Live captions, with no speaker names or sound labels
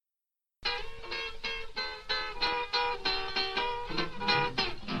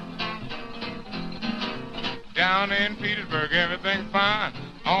Down in Petersburg, everything fine.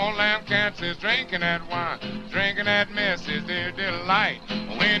 All them cats is drinking that wine. Drinking that mess is their delight.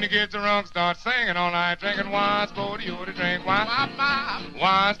 When you get drunk, start singing all night. Drinking wine, sporty, you to drink wine.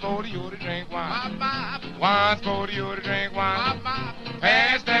 Wine, sporty, you to drink wine. Wine, sporty, you to drink wine.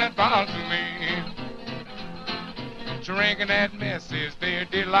 Pass that bottle to me. Drinking that mess is their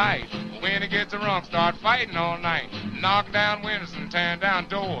delight. When it gets drunk, start fighting all night. Knocking down windows and tearing down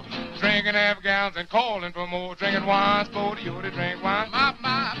doors. Drinking half gallons and calling for more. Drinking wine, sporty, you to drink wine.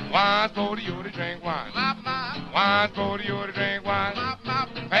 Wine, sporty, you to drink wine. Wine, sporty, you to drink wine.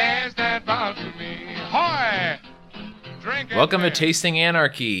 Pass that bottle to me. Hoy! Welcome to Tasting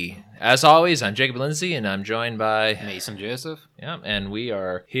Anarchy. As always, I'm Jacob Lindsay, and I'm joined by Mason Joseph. Yeah, and we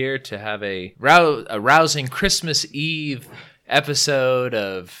are here to have a rousing Christmas Eve episode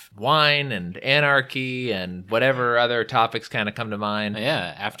of wine and anarchy and whatever other topics kind of come to mind.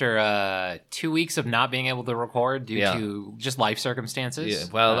 Yeah, after 2 weeks of not being able to record due to just life circumstances. Yeah,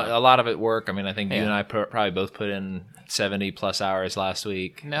 well, a lot of it work. I mean, I think you and I probably both put in 70 plus hours last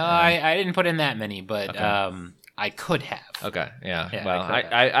week. No, I didn't put in that many, but I could have. Okay, yeah. Well,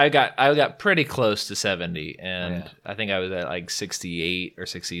 I got pretty close to 70, and I think I was at like 68 or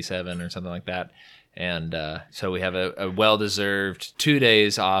 67 or something like that. And so we have a well-deserved 2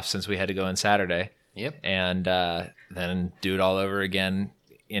 days off since we had to go in Saturday. Yep. And then do it all over again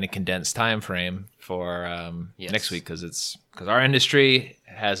in a condensed time frame for next week because our industry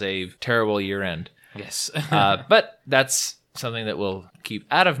has a terrible year end. Yes. But that's something that we'll keep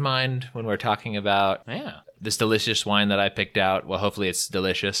out of mind when we're talking about this delicious wine that I picked out. Well, hopefully it's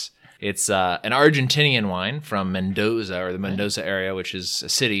delicious. It's an Argentinian wine from Mendoza, or the Mendoza area, which is a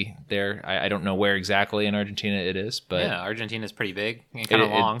city there. I don't know where exactly in Argentina it is, but Argentina's pretty big and kind of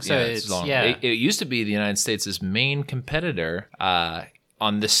long. So it's long. Yeah. It used to be the United States' main competitor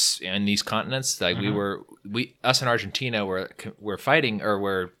on these continents. Like us in Argentina we're fighting, or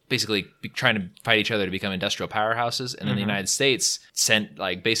we're basically trying to fight each other to become industrial powerhouses, and then the United States sent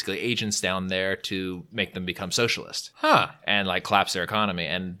like basically agents down there to make them become socialist, and like collapse their economy,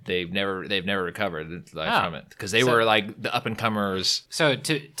 and they've never recovered from it because they were like the up and comers. So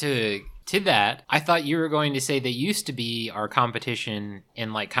to that, I thought you were going to say they used to be our competition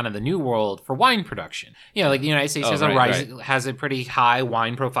in like kind of the New World for wine production. You know, like the United States has a pretty high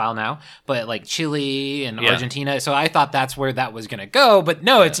wine profile now, but like Chile and Argentina. So I thought that's where that was going to go, but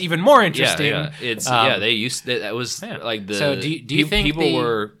no, it's even more interesting. Yeah. It's they used that was like the. So do you think people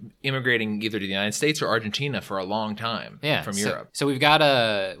were immigrating either to the United States or Argentina for a long time from Europe? So we've got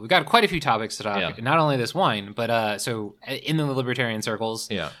quite a few topics to talk. Not only this wine, but so in the libertarian circles,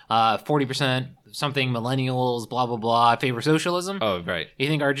 40% something millennials, blah blah blah, favor socialism. Oh, right. You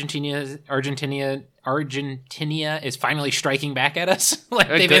think Argentina is finally striking back at us? Like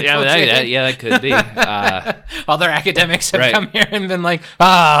that could be. All their academics have come here and been like,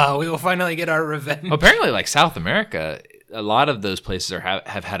 we will finally get our revenge. Well, apparently, like South America, a lot of those places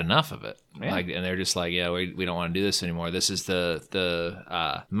have had enough of it. Yeah. Like, and they're just like, we don't want to do this anymore. This is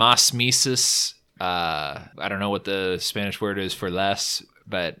the más mises. I don't know what the Spanish word is for less,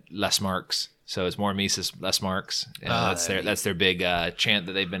 but less marks. So it's more Mises, less Marx. That's their big chant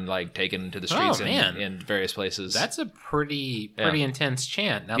that they've been like taking to the streets in various places. That's a pretty intense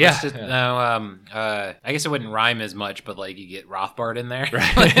chant. Now, I guess it wouldn't rhyme as much, but like you get Rothbard in there.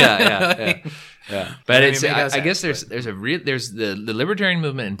 Right. Yeah. But I guess there's the libertarian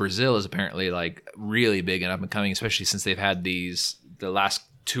movement in Brazil is apparently like really big and up and coming, especially since they've had the last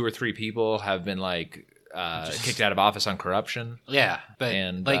 2 or 3 people have been like kicked out of office on corruption. Yeah, but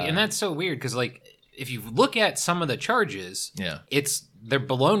and that's so weird because like if you look at some of the charges, they're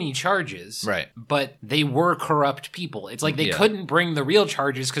baloney charges, right? But they were corrupt people. It's like they couldn't bring the real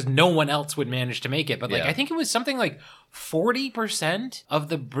charges because no one else would manage to make it. But like I think it was something like 40% of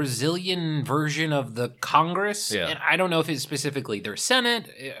the Brazilian version of the Congress, and I don't know if it's specifically their Senate,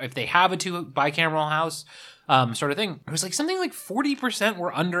 if they have a 2 bicameral house. Sort of thing. It was like something like 40%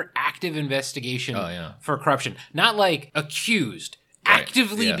 were under active investigation for corruption. Not like accused,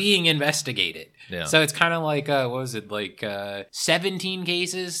 actively being investigated. Yeah. So it's kind of like, what was it, like 17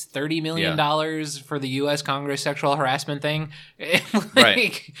 cases, $30 million for the U.S. Congress sexual harassment thing.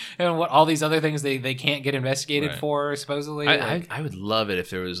 And what all these other things they can't get investigated for, supposedly. I would love it if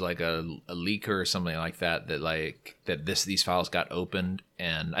there was like a leaker or something like that these files got opened.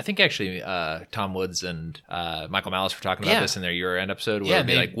 And I think actually Tom Woods and Michael Malice were talking about this in their year-end episode. Where it'd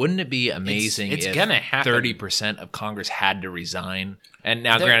be like, wouldn't it be amazing if 30% of Congress had to resign? And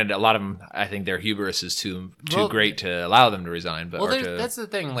now, granted, a lot of them, I think their hubris is too great to allow them to resign. But that's the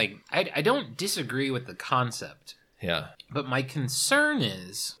thing. Like, I don't disagree with the concept. Yeah. But my concern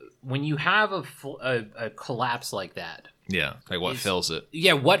is when you have a collapse like that, Yeah, like what fills it?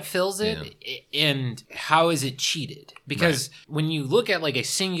 Yeah, what fills it, and how is it cheated? Because when you look at like a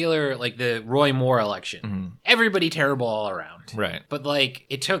singular, like the Roy Moore election, everybody terrible all around. Right. But like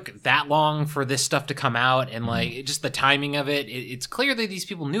it took that long for this stuff to come out, and like just the timing of it, it's clear that these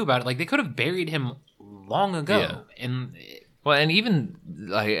people knew about it. Like they could have buried him long ago, and well, and even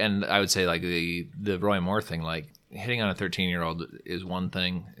like, and I would say like the Roy Moore thing, like. Hitting on a 13-year-old is one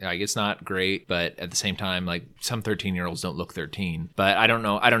thing. Like it's not great, but at the same time, like some 13-year-olds don't look 13. But I don't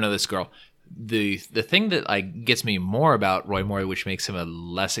know this girl. The thing that like gets me more about Roy Moore, which makes him a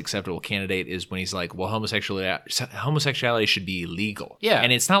less acceptable candidate, is when he's like, "Well, homosexuality should be illegal." Yeah,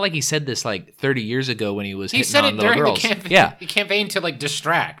 and it's not like he said this like 30 years ago when he was hitting said on it little during girls. The campaign to like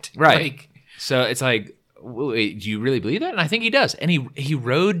distract. Right. Like, so it's like. Wait, do you really believe that? And I think he does. And he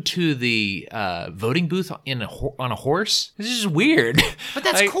rode to the voting booth on a horse. This is weird. But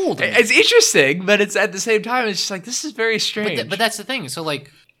that's cool. It's interesting, but it's at the same time, it's just like, this is very strange. But that's the thing. So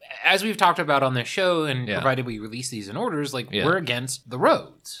like, as we've talked about on this show, and provided we release these in orders, like we're against the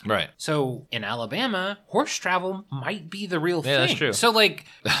roads. Right. So in Alabama, horse travel might be the real thing. Yeah, that's true. So like,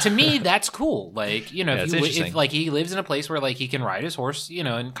 to me, that's cool. Like, you know, if like he lives in a place where like he can ride his horse, you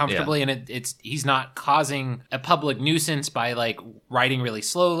know, and comfortably, and he's not causing a public nuisance by like riding really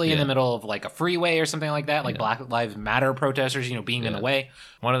slowly in the middle of like a freeway or something like that. Like Black Lives Matter protesters, you know, being in the way.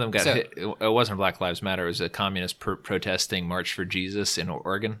 One of them got hit. It wasn't Black Lives Matter. It was a communist protesting March for Jesus in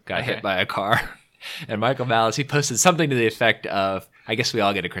Oregon. Got hit by a car. And Michael Malice, he posted something to the effect of, I guess we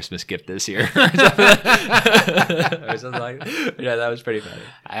all get a Christmas gift this year. Or something like that. Yeah, that was pretty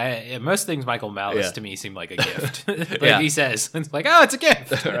funny. Most things Michael Malice to me seem like a gift. He says, it's like, oh, it's a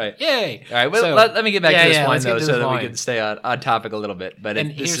gift. Right. Yay. All right, well, let me get back to this wine, though, so that wine. we can stay on topic a little bit. But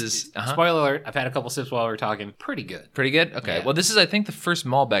this is... Spoiler alert, I've had a couple sips while we were talking. Pretty good. Pretty good? Okay. Yeah. Well, this is, I think, the first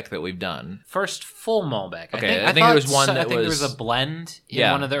Malbec that we've done. First full Malbec. Okay, I think there was one that was... I think there was a blend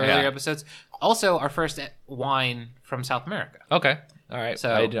in one of the earlier episodes. Also, our first wine from South America. Okay, all right.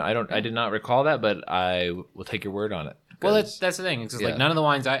 So I did not recall that, but I will take your word on it. Well, that's the thing. It's like none of the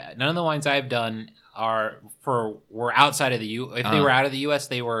wines I've done were outside of the U. If they were out of the U.S.,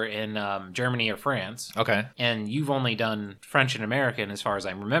 they were in Germany or France. Okay, and you've only done French and American, as far as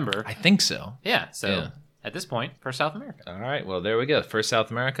I remember. I think so. Yeah. So. Yeah. At this point, for South America. All right, well, there we go. For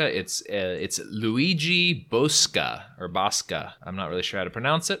South America, it's Luigi Bosca, or Bosca. I'm not really sure how to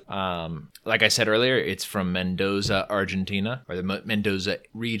pronounce it. Like I said earlier, it's from Mendoza, Argentina, or the Mendoza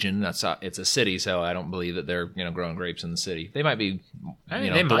region. It's a city, so I don't believe that they're growing grapes in the city. They might be. The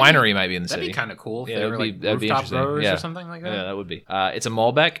winery might be in the city. That'd be kind of cool. If yeah, they were like rooftop growers or something like that. Yeah, that would be. It's a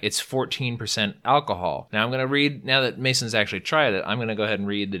Malbec. It's 14% alcohol. Now I'm going to read. Now that Mason's actually tried it, I'm going to go ahead and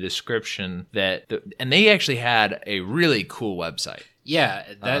read the description and they actually had a really cool website. Yeah,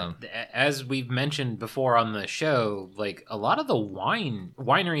 as we've mentioned before on the show, like a lot of the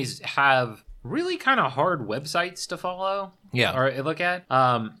wineries have really kind of hard websites to follow. Yeah. Or look at.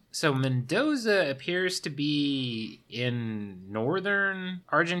 So Mendoza appears to be in northern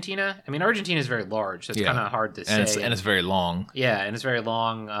Argentina. I mean, Argentina is very large, so it's kind of hard to say. And it's very long. Yeah, and it's very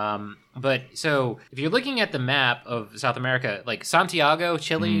long. But so if you're looking at the map of South America, like Santiago,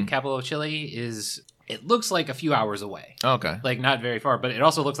 Chile, capital of Chile, it looks like a few hours away. Okay. Like not very far, but it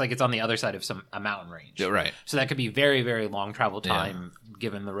also looks like it's on the other side of a mountain range. Yeah, right. So that could be very, very long travel time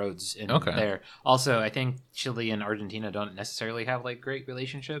given the roads in there. Also, I think Chile and Argentina don't necessarily have like great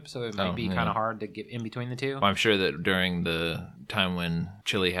relationships, so it might be kind of hard to get in between the two. Well, I'm sure that during the time when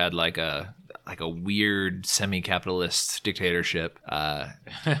Chile had like a weird semi-capitalist dictatorship,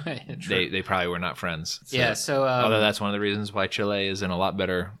 they probably were not friends. So although that's one of the reasons why Chile is in a lot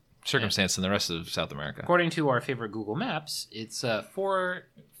better circumstance than the rest of South America. According to our favorite Google Maps, it's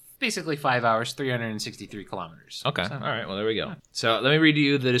basically 5 hours, 363 kilometers. Okay. So, all right. Well, there we go. So let me read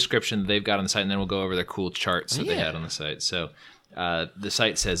you the description that they've got on the site, and then we'll go over their cool charts that they had on the site. So the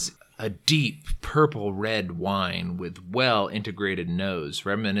site says, a deep purple-red wine with well-integrated nose,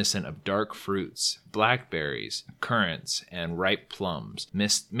 reminiscent of dark fruits, blackberries, currants, and ripe plums,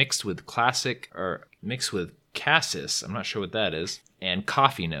 mixed with cassis, I'm not sure what that is, and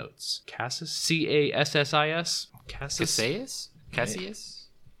coffee notes. Cassis? C-A-S-S-I-S? Cassis? Cassius?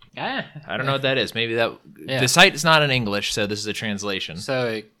 I don't know what that is. Maybe that... Yeah. The site is not in English, so this is a translation.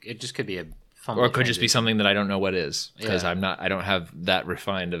 So it just could be a... Or it could just be something that I don't know what is, because I don't have that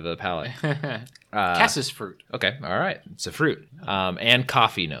refined of a palate. Cassis fruit. Okay, all right. It's a fruit. And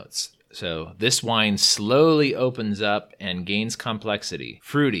coffee notes. So this wine slowly opens up and gains complexity,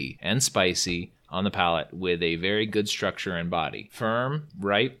 fruity and spicy on the palate with a very good structure and body. Firm,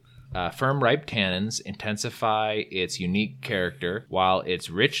 ripe, Firm ripe tannins intensify its unique character, while its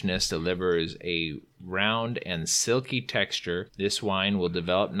richness delivers a round and silky texture. This wine will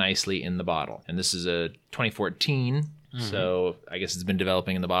develop nicely in the bottle. And this is a 2014, so I guess it's been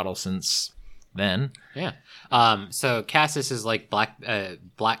developing in the bottle since then. Yeah. So Cassis is like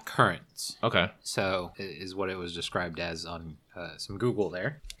black currants. Okay. So is what it was described as on some Google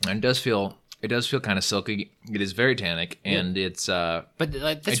there. And it does feel kind of silky. It is very tannic, and it's but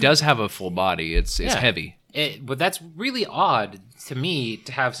it does have a full body. It's heavy. But that's really odd to me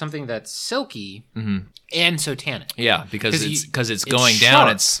to have something that's silky and so tannic. Yeah, because it's going down.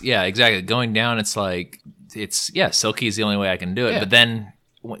 Sharp. It's exactly going down. It's like silky is the only way I can do it. Yeah. But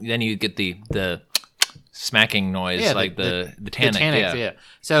then you get the smacking noise, the tannic. Yeah.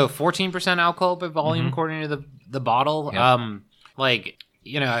 So 14% alcohol by volume according to the bottle. Yeah.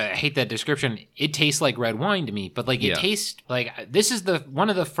 I hate that description. It tastes like red wine to me, but it tastes like this is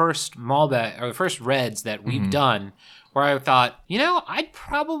one of the first Malbec or the first reds that we've done where I thought, I'd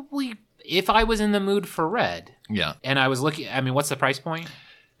probably, if I was in the mood for red. Yeah. And I was looking, what's the price point?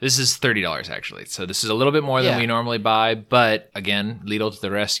 This is $30 actually. So this is a little bit more than we normally buy, but again, Lidl to the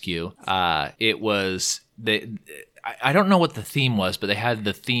rescue. It was I don't know what the theme was, but they had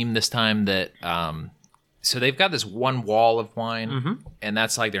the theme this time that so they've got this one wall of wine, and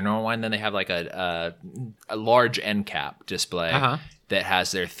that's like their normal wine. Then they have like a large end cap display that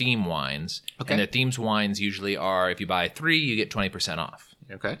has their theme wines. Okay. And their themes wines usually are, if you buy 3, you get 20% off.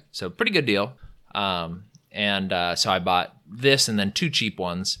 Okay. So pretty good deal. So I bought this and then 2 cheap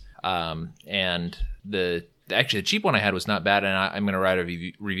ones. And the cheap one I had was not bad, and I'm going to write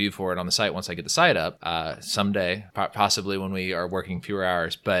a review for it on the site once I get the site up someday, possibly when we are working fewer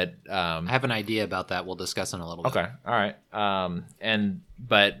hours. But I have an idea about that. We'll discuss in a little bit. Okay, all right.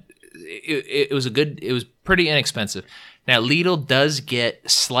 But it was it was pretty inexpensive. Now Lidl does get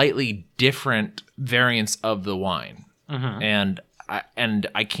slightly different variants of the wine, and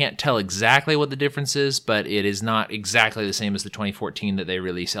I can't tell exactly what the difference is, but it is not exactly the same as the 2014 that they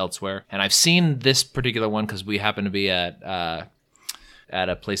release elsewhere. And I've seen this particular one because we happen to be at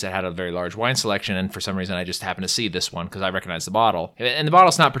a place that had a very large wine selection, and for some reason I just happened to see this one because I recognized the bottle. And the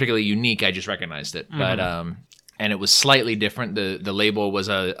bottle's not particularly unique, I just recognized it. But and it was slightly different. The label was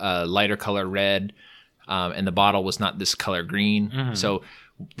a lighter color red, and the bottle was not this color green. So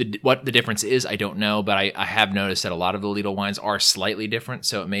what the difference is, I don't know, but I have noticed that a lot of the Lidl wines are slightly different.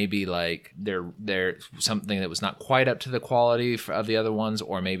 So it may be like they're something that was not quite up to the quality of the other ones,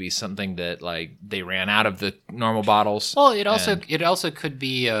 or maybe something that like they ran out of the normal bottles. Well, it also could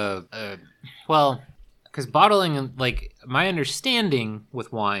be because bottling, like my understanding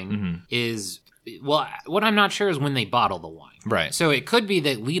with wine is. Well, what I'm not sure is when they bottle the wine. Right. So it could be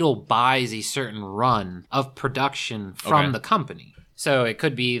that Lidl buys a certain run of production from the company. So it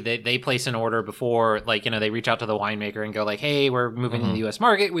could be that they place an order before, they reach out to the winemaker and go like, hey, we're moving to the U.S.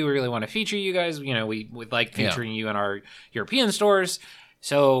 market. We really want to feature you guys. We would like featuring you in our European stores.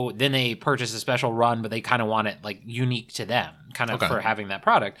 So then they purchase a special run, but they kind of want it like unique to them, kind of for having that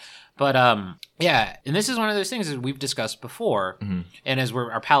product. But and this is one of those things that we've discussed before. And as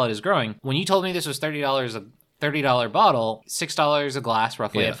our palate is growing, when you told me this was $30 bottle, $6 a glass,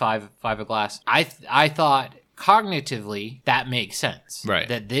 roughly at five a glass, I thought cognitively that makes sense. Right.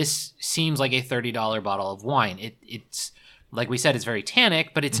 That this seems like a $30 bottle of wine. It's like we said, it's very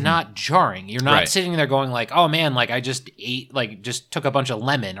tannic, but it's not jarring. You're not sitting there going like, oh man, like I just just took a bunch of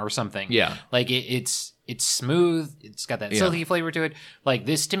lemon or something. Yeah. Like it's smooth. It's got that silky flavor to it. Like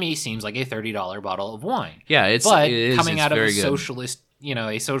this to me seems like a $30 bottle of wine. Yeah. It's coming out of a socialist,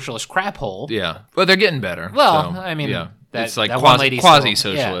 a socialist crap hole. Yeah. But they're getting better. Well, so, it's like that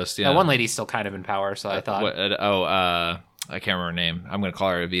quasi-socialist. That one lady's still kind of in power, so I thought. I can't remember her name. I'm going to call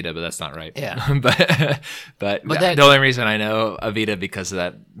her Evita, but that's not right. Yeah. but the only reason I know Evita because of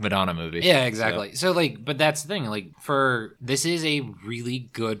that Madonna movie. Yeah, exactly. So but that's the thing. This is a really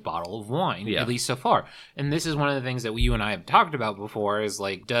good bottle of wine, at least so far. And this is one of the things that you and I have talked about before is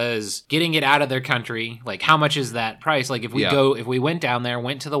does getting it out of their country, how much is that price? Like if we went down there,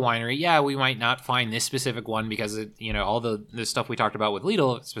 went to the winery, we might not find this specific one because all the stuff we talked about with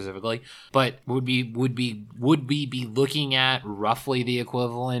Lidl specifically, but would we be looking at roughly the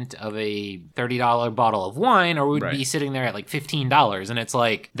equivalent of a $30 bottle of wine, or would be sitting there at like $15, and it's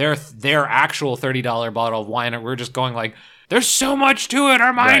like their actual $30 bottle of wine, and we're just going like, there's so much to it,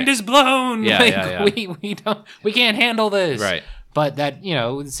 our mind is blown. We can't handle this. Right. But that,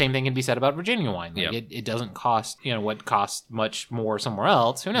 the same thing can be said about Virginia wine. It doesn't cost, what costs much more somewhere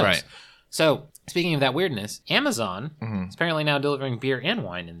else. Who knows? Right. So, speaking of that weirdness, Amazon is apparently now delivering beer and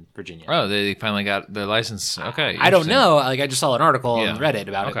wine in Virginia. Oh, they finally got the license. Okay. I don't know. Like, I just saw an article on Yeah. Reddit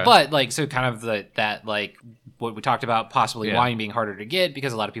about it. But, like, so kind of that, like, what we talked about, possibly wine being harder to get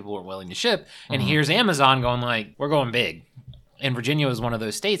because a lot of people weren't willing to ship. And here's Amazon going, like, we're going big. And Virginia was one of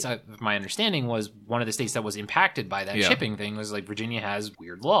those states, my understanding was one of the states that was impacted by that shipping thing. Was like Virginia has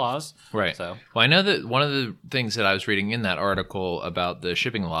weird laws. Right. So, well, I know that one of the things that I was reading in that article about the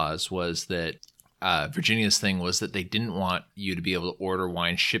shipping laws was that Virginia's thing was that they didn't want you to be able to order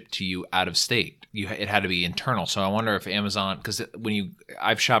wine shipped to you out of state. It had to be internal. So I wonder if Amazon, because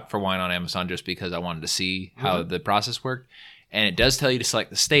I've shopped for wine on Amazon just because I wanted to see how the process worked. And it does tell you to select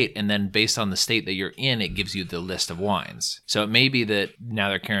the state, and then based on the state that you're in, it gives you the list of wines. So it may be that now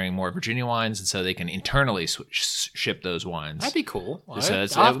they're carrying more Virginia wines, and so they can internally ship those wines. that'd be cool. So I'll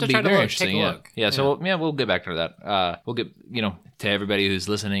that would be very interesting. Take a look. Yeah. So we'll get back to that. We'll get to everybody who's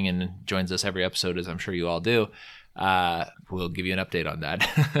listening and joins us every episode, as I'm sure you all do. We'll give you an update on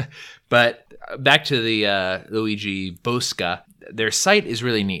that. But back to the Luigi Bosca. Their site is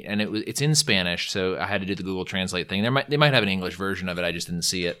really neat, and it's in Spanish, so I had to do the Google Translate thing. They might have an English version of it. I just didn't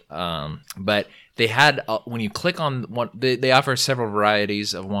see it. But they had when you click on one, they offer several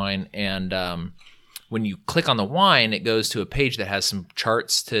varieties of wine, and when you click on the wine, it goes to a page that has some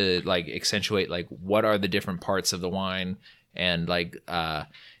charts to like accentuate like what are the different parts of the wine, and like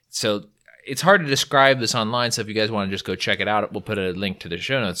so. It's hard to describe this online, so if you guys want to just go check it out, we'll put a link to the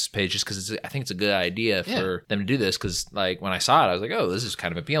show notes page just because I think it's a good idea for them to do this, because like when I saw it, I was like, oh, this is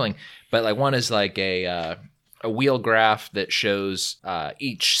kind of appealing. But like one is like a wheel graph that shows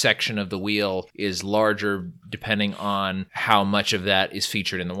each section of the wheel is larger depending on how much of that is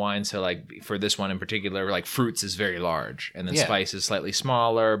featured in the wine. So like for this one in particular, like fruits is very large, and then spice is slightly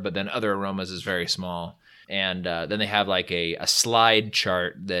smaller, but then other aromas is very small. And then they have like a slide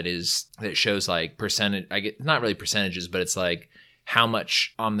chart that shows like percentage. Not really percentages, but it's like how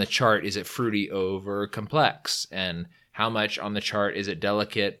much on the chart is it fruity over complex, and how much on the chart is it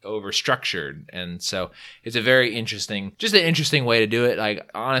delicate over structured. And so it's a very interesting way to do it. Like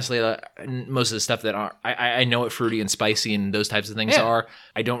honestly, most of the stuff that I know what fruity and spicy and those types of things are.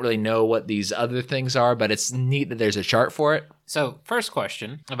 I don't really know what these other things are, but it's neat that there's a chart for it. So, first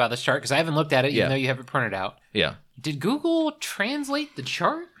question about this chart, because I haven't looked at it, even though you have it printed out. Yeah. Did Google translate the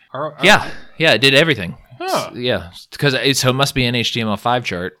chart? Yeah, it did everything. Oh. Yeah, because it must be an HTML5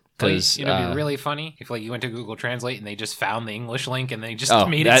 chart. It'd be really funny if like you went to Google Translate and they just found the English link and they just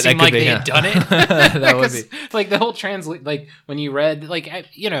made it seem like they had done it. That would be like the whole translate. Like when you read, like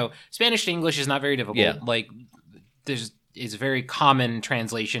Spanish to English is not very difficult. Yeah. Like it's a very common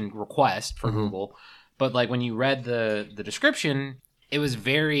translation request for Google. But like when you read the description, it was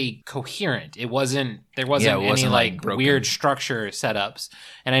very coherent. There wasn't any like weird structure setups.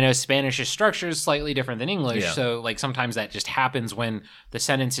 And I know Spanish's structure is slightly different than English. Yeah. So like sometimes that just happens when the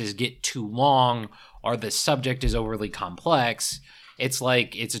sentences get too long or the subject is overly complex. It's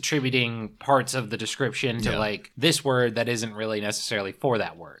like it's attributing parts of the description to like this word that isn't really necessarily for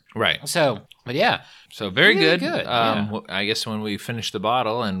that word. Right. So, but yeah. So very really good. I guess when we finish the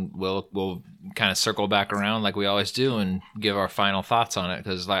bottle, and we'll kind of circle back around like we always do and give our final thoughts on it,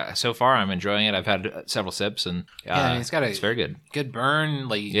 because like so far I'm enjoying it. I've had several sips, and it's very good. Good burn.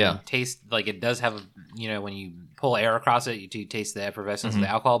 Like you can taste, like it does have when you pull air across it, you taste the effervescence of the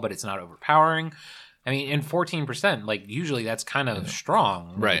alcohol, but it's not overpowering. I mean, and 14%, like usually that's kind of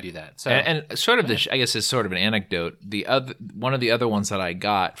strong when you do that. So and sort of I guess it's sort of an anecdote. One of the other ones that I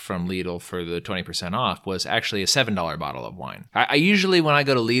got from Lidl for the 20% off was actually a $7 bottle of wine. I usually when I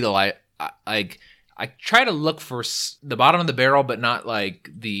go to Lidl, I try to look for the bottom of the barrel, but not like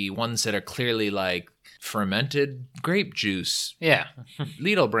the ones that are clearly like fermented grape juice. Yeah.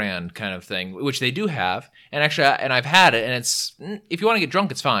 Lidl brand kind of thing, which they do have. And actually, I've had it, and it's, if you want to get drunk,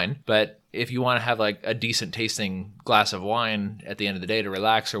 it's fine. But if you want to have like a decent tasting glass of wine at the end of the day to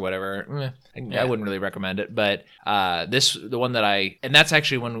relax or whatever, I wouldn't really recommend it. But the one that and that's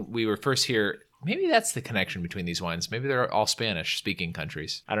actually when we were first here. Maybe that's the connection between these wines. Maybe they're all Spanish-speaking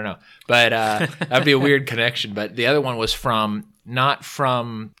countries. I don't know. But that'd be a weird connection. But the other one was not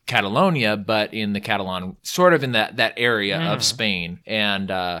from Catalonia, but in the Catalan, sort of in that area of Spain.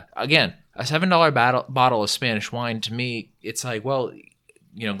 And again, a $7 bottle of Spanish wine, to me, it's like, well,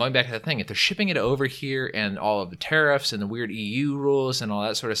 going back to that thing, if they're shipping it over here and all of the tariffs and the weird EU rules and all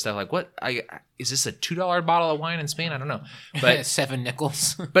that sort of stuff, like what? Is this a $2 bottle of wine in Spain? I don't know. But 7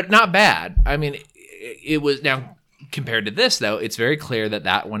 nickels. But not bad. I mean, it was now compared to this though, it's very clear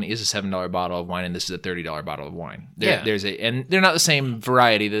that one is a $7 bottle of wine and this is a $30 bottle of wine. And they're not the same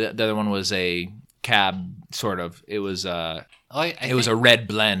variety. The other one was a cab, sort of. It was it was a red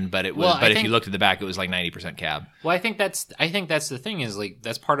blend, but it was. Well, but if you looked at the back, it was like 90% cab. Well, I think that's the thing is like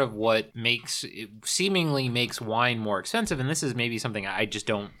that's part of what seemingly makes wine more expensive, and this is maybe something I just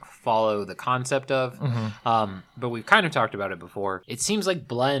don't follow the concept of. But we've kind of talked about it before. It seems like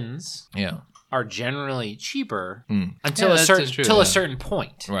blends, are generally cheaper until a certain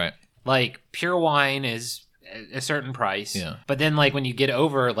point, right? Like pure wine is a certain price, but then like when you get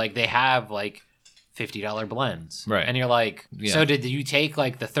over, like they have like $50 blends, right? And you're like, so did you take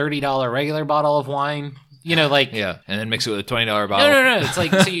like the $30 regular bottle of wine, like and then mix it with a $20 bottle? No. It's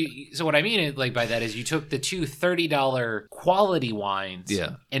like so what I mean is like by that is you took the two $30 quality wines,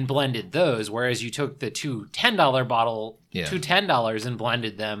 and blended those, whereas you took the two $10 bottle, two $10 and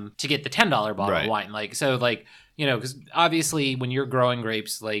blended them to get the $10 bottle of wine, like so like. Because obviously when you're growing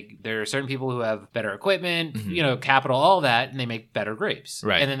grapes, like there are certain people who have better equipment, capital, all that, and they make better grapes.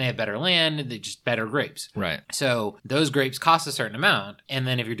 Right. And then they have better land and they just better grapes. Right. So those grapes cost a certain amount. And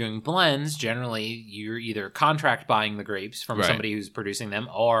then if you're doing blends, generally you're either contract buying the grapes from somebody who's producing them,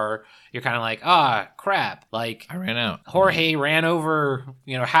 or you're kind of like, crap. Like I ran out. Jorge ran over,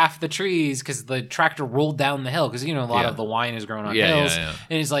 half the trees because the tractor rolled down the hill because, a lot of the wine is grown on hills. And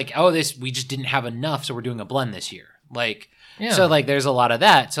it's like, we just didn't have enough. So we're doing a blend this year. Like, so like there's a lot of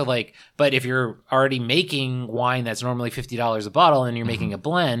that. So like, but if you're already making wine that's normally $50 a bottle and you're making a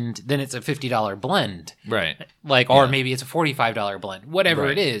blend, then it's a $50 blend. Right. Like, or maybe it's a $45 blend, whatever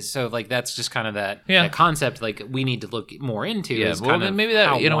it is. So like, that's just kind of that concept. Like we need to look more into. Yeah. Well, maybe that,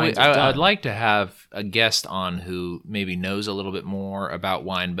 I'd like to have a guest on who maybe knows a little bit more about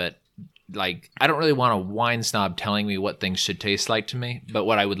wine, but like, I don't really want a wine snob telling me what things should taste like to me, but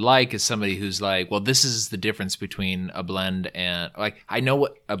what I would like is somebody who's like, well, this is the difference between a blend and, like, I know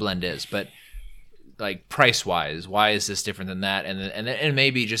what a blend is, but like price wise, why is this different than that? And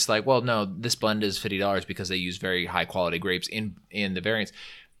maybe just like, well, no, this blend is $50 because they use very high quality grapes in the variants.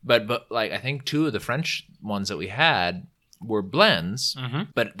 But like, I think two of the French ones that we had were blends,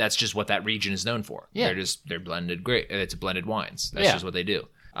 but that's just what that region is known for. Yeah. They're blended grape. It's blended wines. That's just what they do.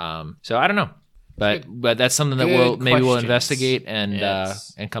 So I don't know, but that's something that we'll investigate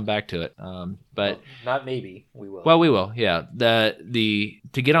and come back to it. But not maybe we will. Well, we will. Yeah. To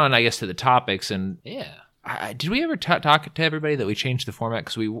get on, I guess, to the topics and did we ever talk to everybody that we changed the format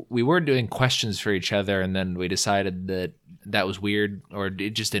because we were doing questions for each other and then we decided that was weird or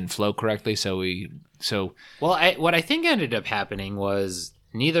it just didn't flow correctly. What I think ended up happening was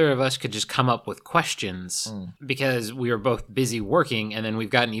neither of us could just come up with questions because we were both busy working, and then we've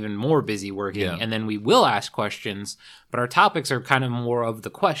gotten even more busy working, and then we will ask questions, but our topics are kind of more of the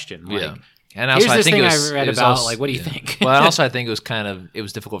question. Like, and also, here's this thing I read about. Also, like, what do you think? Well, also, I think it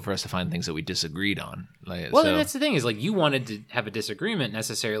was difficult for us to find things that we disagreed on. Like, well, that's the thing is like you wanted to have a disagreement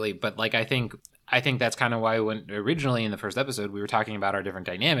necessarily, but like I think that's kind of why when originally in the first episode we were talking about our different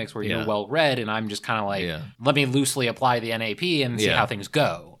dynamics where you're well read and I'm just kind of like let me loosely apply the NAP and see how things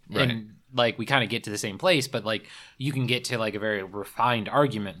go. Right. And like we kind of get to the same place, but like you can get to like a very refined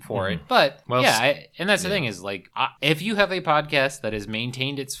argument for it. But and that's the thing is like if you have a podcast that has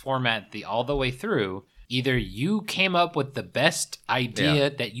maintained its format all the way through, either you came up with the best idea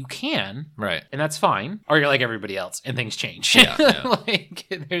that you can, right, and that's fine, or you're like everybody else and things change. Like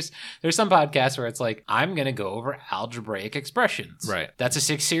there's some podcasts where it's like I'm gonna go over algebraic expressions. Right, that's a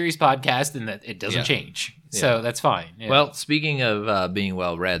 6-series podcast, and that it doesn't change. So that's fine. Well, speaking of being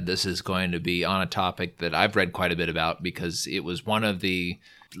well read, this is going to be on a topic that I've read quite a bit about because it was one of the,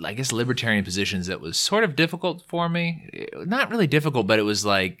 I guess, libertarian positions that was sort of difficult for me. Not really difficult, but it was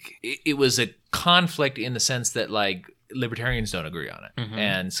like it was a conflict in the sense that like libertarians don't agree on it.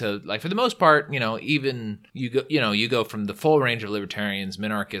 And so like for the most part, even you go from the full range of libertarians,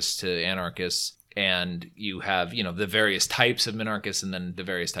 minarchists to anarchists, and you have, the various types of minarchists and then the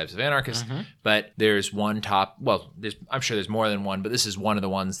various types of anarchists. But there's one I'm sure there's more than one, but this is one of the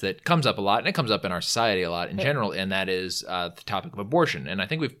ones that comes up a lot, and it comes up in our society a lot in general, and that is the topic of abortion. And I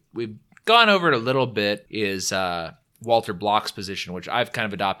think we've gone over it a little bit, is Walter Block's position, which I've kind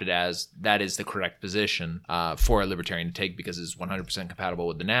of adopted as that is the correct position for a libertarian to take because it's 100% compatible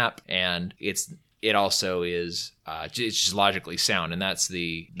with the NAP, and it also is it's just logically sound, and that's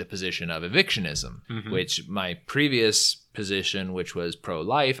the position of evictionism, which my previous position, which was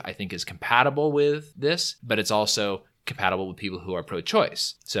pro-life, I think is compatible with this, but it's also compatible with people who are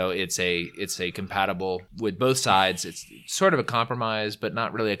pro-choice. So it's a compatible with both sides. It's sort of a compromise, but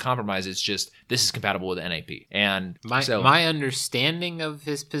not really a compromise. It's just this is compatible with NAP. And my understanding of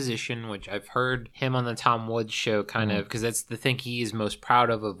his position, which I've heard him on the Tom Woods show kind of, because that's the thing he is most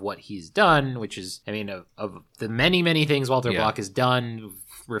proud of what he's done, which is, of the many, many things Walter Block has done,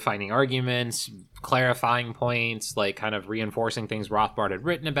 refining arguments, clarifying points, like kind of reinforcing things Rothbard had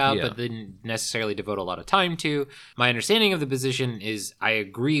written about, but didn't necessarily devote a lot of time to. My understanding of the position is I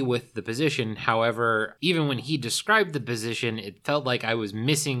agree with the position. However, even when he described the position, it felt like I was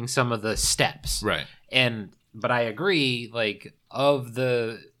missing some of the steps. Right. But I agree, like, of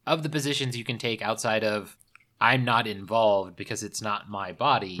the positions you can take outside of I'm not involved because it's not my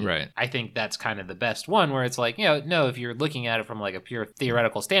body. Right. I think that's kind of the best one where it's like, no, if you're looking at it from like a pure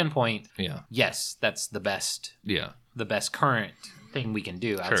theoretical standpoint, yes, that's the best. Yeah. The best current thing we can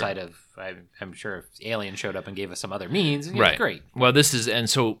do outside of, I'm sure if Alien showed up and gave us some other means, right. Great. Well, and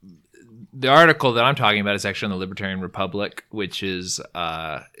so the article that I'm talking about is actually on the Libertarian Republic, which is,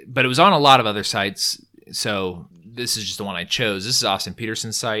 but it was on a lot of other sites. So this is just the one I chose. This is Austin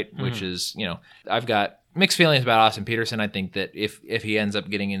Peterson's site, which is, I've got mixed feelings about Austin Peterson. I think that if he ends up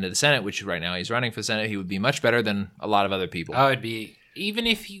getting into the Senate, which right now he's running for the Senate, he would be much better than a lot of other people. Oh, it'd be, even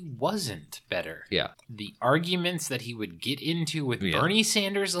if he wasn't better. Yeah. The arguments that he would get into with Bernie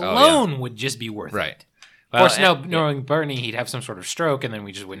Sanders alone would just be worth it. Of course, knowing Bernie, he'd have some sort of stroke, and then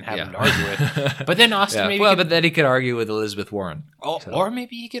we just wouldn't have him to argue with. But then Austin maybe but then he could argue with Elizabeth Warren. Or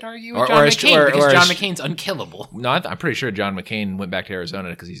maybe he could argue with John McCain, because John McCain's unkillable. No, I'm pretty sure John McCain went back to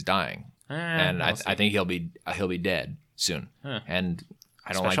Arizona because he's dying. And I think he'll be dead soon. And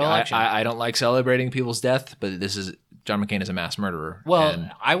I don't like celebrating people's death, but John McCain is a mass murderer. Well,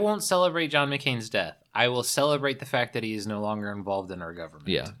 I won't celebrate John McCain's death. I will celebrate the fact that he is no longer involved in our government.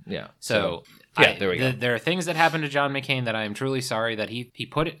 Yeah. So there we go. There are things that happened to John McCain that I am truly sorry that he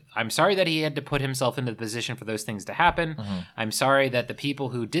put it. I'm sorry that he had to put himself into the position for those things to happen. I'm sorry that the people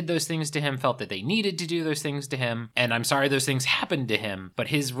who did those things to him felt that they needed to do those things to him, and I'm sorry those things happened to him. But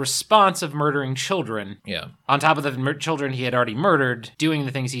his response of murdering children, on top of the children he had already murdered, doing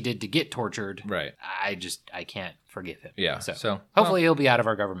the things he did to get tortured, right? I can't forgive him. Yeah. So hopefully he'll be out of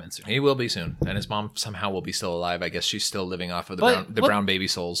our government soon. He will be soon, and his mom somehow will be still alive. I guess she's still living off of the brown baby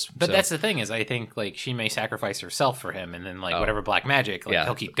souls. But that's the thing, is I think like she may sacrifice herself for him, and then like whatever black magic,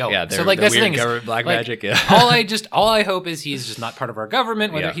 he'll keep going. Yeah, so like that's the thing. Black magic. Yeah. all I hope is he's just not part of our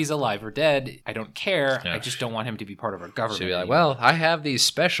government, whether he's alive or dead. I don't care. I just don't want him to be part of our government. She'd be like, well, I have these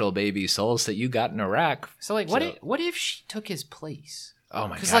special baby souls that you got in Iraq. So like, what if she took his place? Oh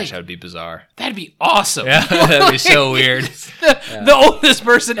my gosh, that would be bizarre. That'd be awesome. Yeah, that'd be so weird. The oldest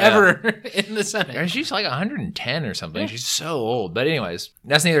person ever in the Senate. And she's like 110 or something. Yeah. She's so old. But anyways,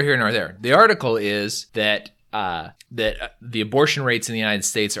 that's neither here nor there. The article is that the abortion rates in the United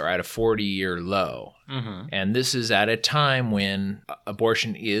States are at a 40-year low. And this is at a time when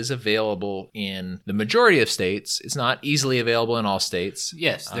abortion is available in the majority of states. It's not easily available in all states.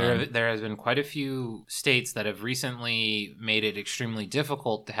 Yes, there has been quite a few states that have recently made it extremely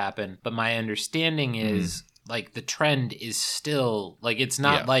difficult to happen. But my understanding is like the trend is still like, it's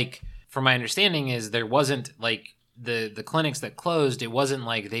not like, from my understanding is there wasn't like the clinics that closed, it wasn't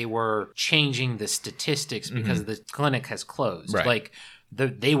like they were changing the statistics because the clinic has closed. Right. Like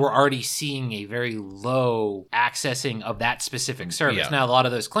they were already seeing a very low accessing of that specific service. Yeah. Now, a lot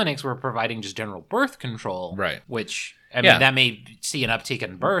of those clinics were providing just general birth control, right? Which I mean, that may see an uptick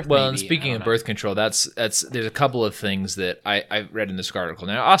in birth. Well, and speaking of birth control, that's there's a couple of things that I read in this article.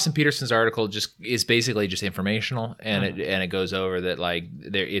 Now, Austin Peterson's article is basically just informational, and it goes over that like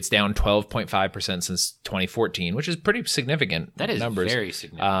it's down 12.5% since 2014, which is pretty significant. That is numbers. Very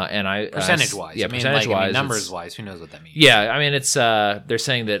significant. And percentage wise, percentage wise, numbers wise, who knows what that means? Yeah, I mean, it's they're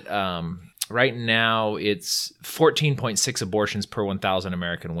saying that. Right now, it's 14.6 abortions per 1,000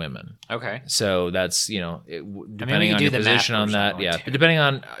 American women. Okay. So that's depending on your position on that,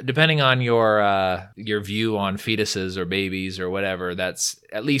 depending on your view on fetuses or babies or whatever, that's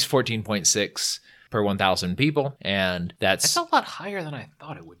at least 14.6 per 1,000 people, and that's a lot higher than I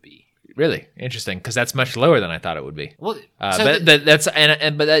thought it would be. Really interesting, because that's much lower than I thought it would be. Well, but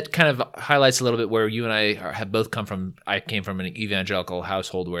that kind of highlights a little bit where you and I have both come from. I came from an evangelical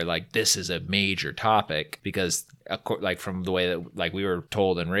household where like this is a major topic because like from the way that like we were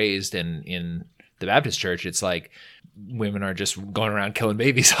told and raised in the Baptist church, it's like women are just going around killing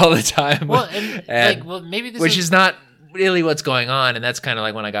babies all the time. Well, and maybe this which is not really what's going on, and that's kind of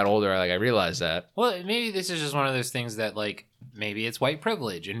like when I got older, like I realized that. Well, maybe this is just one of those things that like. Maybe it's white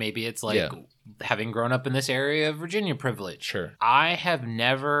privilege, and maybe it's like having grown up in this area of Virginia privilege. Sure. I have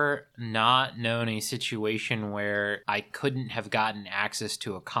never not known a situation where I couldn't have gotten access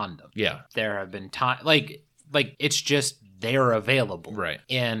to a condom. Yeah. There have been times, like it's just they're available. Right.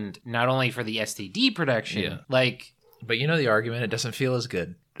 And not only for the STD protection, like... But you know the argument, it doesn't feel as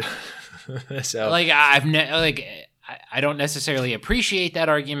good. So like, I don't necessarily appreciate that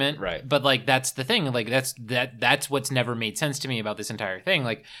argument, right? But like that's the thing, like that's what's never made sense to me about this entire thing.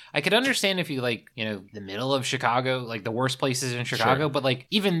 Like I could understand if you like, you know, the middle of Chicago, like the worst places in Chicago, but like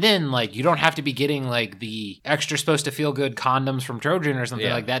even then, like you don't have to be getting like the extra supposed to feel good condoms from Trojan or something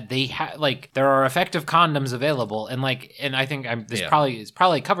like that. They like there are effective condoms available, and I think is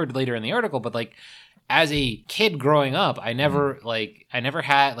probably covered later in the article, but like. As a kid growing up, I never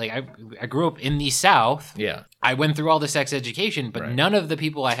had I grew up in the South. Yeah. I went through all the sex education, but none of the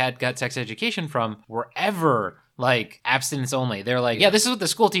people I had got sex education from were ever like abstinence only. They're like, this is what the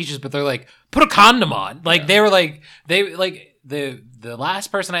school teaches, but they're like, put a condom on. Like they were like the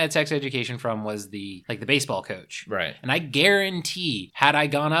last person I had sex education from was the baseball coach. Right. And I guarantee had I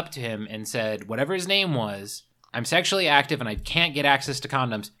gone up to him and said whatever his name was, I'm sexually active and I can't get access to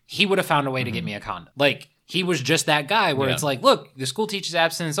condoms, he would have found a way to get me a condom. Like, he was just that guy where it's like, look, the school teaches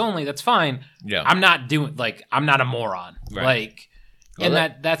abstinence only, that's fine. Yeah. I'm not a moron. Right. Like, well,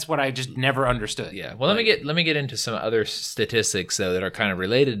 and that's what I just never understood. Yeah. Well, let me get into some other statistics though that are kind of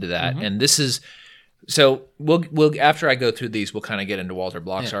related to that. And this is so we'll after I go through these, we'll kind of get into Walter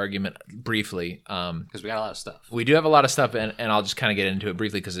Block's argument briefly. Because we got a lot of stuff. We do have a lot of stuff, and I'll just kind of get into it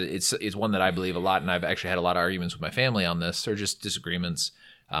briefly because it's one that I believe a lot, and I've actually had a lot of arguments with my family on this, or just disagreements.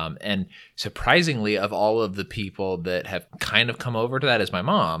 And surprisingly, of all of the people that have kind of come over to that is my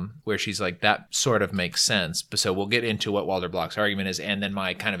mom, where she's like, that sort of makes sense. But so we'll get into what Walter Block's argument is, and then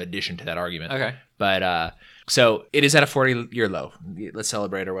my kind of addition to that argument. Okay. But so it is at a 40-year low. Let's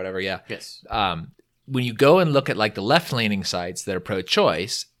celebrate or whatever. Yeah. Yes. When you go and look at like the left-leaning sites that are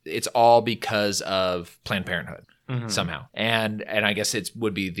pro-choice, it's all because of Planned Parenthood somehow, and I guess it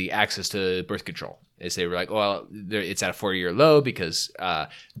would be the access to birth control. Is they were like, well, it's at a 40-year low because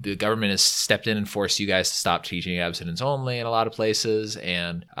the government has stepped in and forced you guys to stop teaching abstinence only in a lot of places,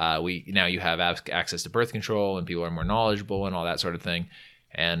 and now you have access to birth control, and people are more knowledgeable and all that sort of thing.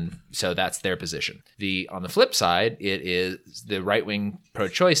 And so that's their position. On the flip side, it is the right-wing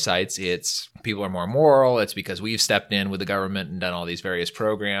pro-choice sites. It's people are more moral. It's because we've stepped in with the government and done all these various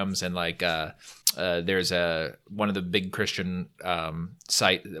programs. And like there's one of the big Christian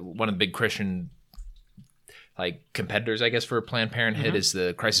like competitors, I guess, for Planned Parenthood is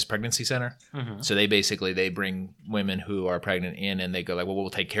the Crisis Pregnancy Center. So they bring women who are pregnant in, and they go like, well, we'll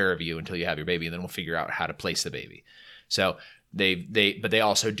take care of you until you have your baby, and then we'll figure out how to place the baby. So but they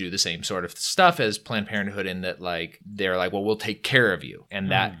also do the same sort of stuff as Planned Parenthood in that, like, they're like, well, we'll take care of you,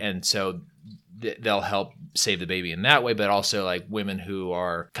 and and so they'll help save the baby in that way. But also, like, women who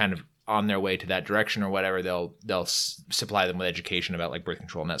are kind of on their way to that direction or whatever, they'll supply them with education about like birth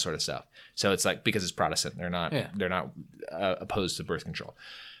control and that sort of stuff. So it's like, because it's Protestant, they're not opposed to birth control.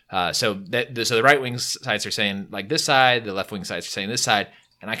 So the right wing sites are saying like this side, the left wing sites are saying this side.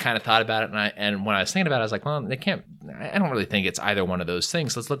 And I kind of thought about it, and when I was thinking about it, I was like, well, they can't. I don't really think it's either one of those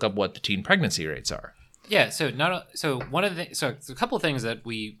things. Let's look up what the teen pregnancy rates are. Yeah. So a couple of things that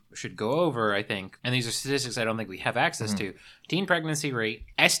we should go over, I think, and these are statistics I don't think we have access to: teen pregnancy rate,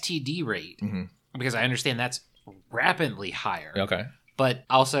 STD rate, because I understand that's rapidly higher. Okay. But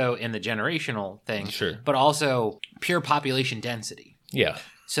also in the generational thing, sure. But also pure population density. Yeah.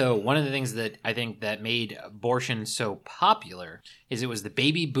 So one of the things that I think that made abortion so popular is it was the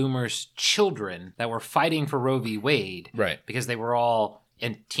baby boomers' children that were fighting for Roe v. Wade. Right. Because they were all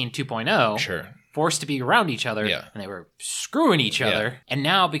in Teen 2.0. Sure. Forced to be around each other. Yeah. And they were screwing each other. And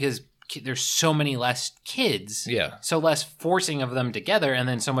now because there's so many less kids. Yeah. So less forcing of them together and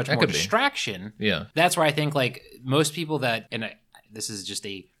then so much more distraction. Yeah. That's where I think like most people this is just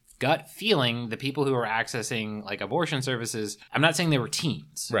a gut feeling, the people who are accessing like abortion services, I'm not saying they were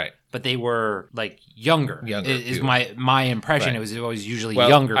teens, right? But they were like younger is my impression. Right. It was always usually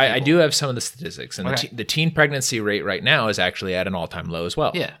younger. I do have some of the statistics, and the teen pregnancy rate right now is actually at an all-time low as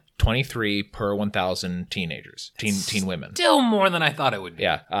well. Yeah. 23 per 1,000 teenagers, teen women. Still more than I thought it would be.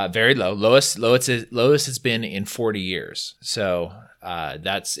 Yeah, very low. Lowest it's been in 40 years. So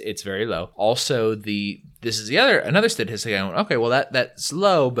it's very low. Also, this is another statistic. I went, okay, well that's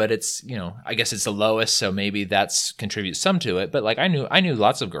low, but it's, I guess it's the lowest, so maybe that's contributes some to it. But like I knew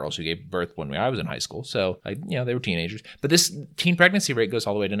lots of girls who gave birth when I was in high school, so they were teenagers. But this teen pregnancy rate goes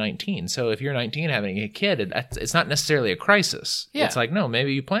all the way to 19. So if you're 19 having a kid, it's not necessarily a crisis. Yeah. It's like, no,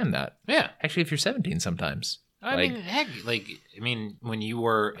 maybe you planned that. Yeah. Actually, if you're 17 sometimes. I mean, when you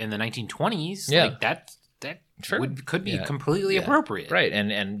were in the 1920s, like that sure. could be completely appropriate. Right.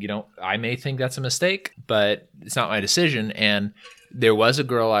 And I may think that's a mistake, but it's not my decision. And there was a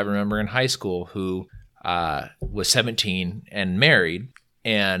girl I remember in high school who was 17 and married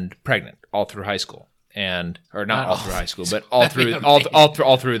and pregnant all through high school. All through high school, but all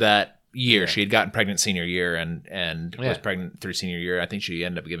through that year. She had gotten pregnant senior year and was pregnant through senior year. I think she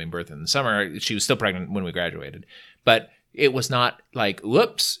ended up giving birth in the summer. She was still pregnant when we graduated. But it was not like,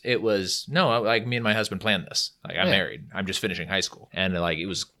 whoops. It was, no, like me and my husband planned this. Like I'm married. I'm just finishing high school. And like it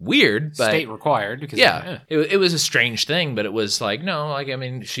was weird, but state required. Because it was a strange thing, but it was like, no, like, I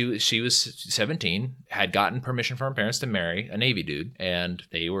mean, she was 17, had gotten permission from her parents to marry a Navy dude, and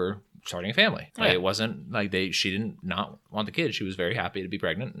they were starting a family. Like, it wasn't like she didn't not want the kid. She was very happy to be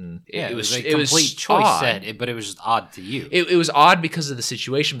pregnant, and it was a complete choice. But it was just odd to you. It was odd because of the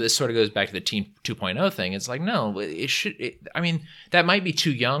situation. But this sort of goes back to the Teen 2.0 thing. It's like, no, it should. I mean, that might be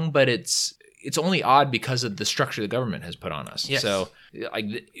too young, but it's only odd because of the structure the government has put on us. Yes. So, like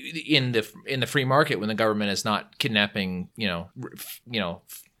in the free market, when the government is not kidnapping,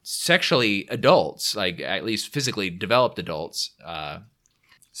 sexually adults, like at least physically developed adults.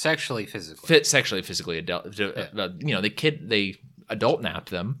 Sexually, physically adult. They adult nap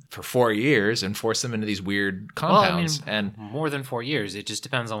them for 4 years and force them into these weird compounds. Well, I mean, and more than 4 years. It just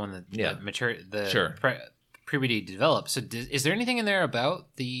depends on when the puberty develops. So, is there anything in there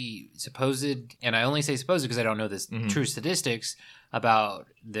about the supposed? And I only say supposed because I don't know this true statistics about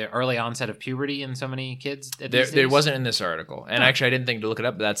the early onset of puberty in so many kids? There wasn't in this article. And actually, I didn't think to look it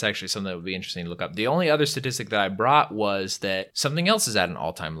up, but that's actually something that would be interesting to look up. The only other statistic that I brought was that something else is at an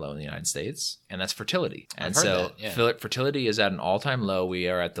all-time low in the United States, and that's fertility. And so fertility is at an all-time low. We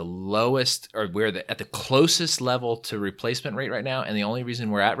are at the lowest, or we're at the closest level to replacement rate right now, and the only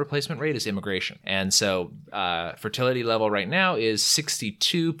reason we're at replacement rate is immigration. And so fertility level right now is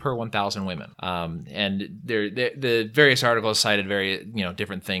 62 per 1,000 women. And the various articles cited very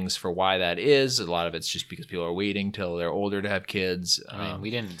different things for why that is. A lot of it's just because people are waiting till they're older to have kids. I mean, we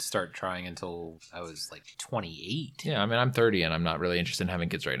didn't start trying until I was like 28. Yeah, I mean, I'm 30 and I'm not really interested in having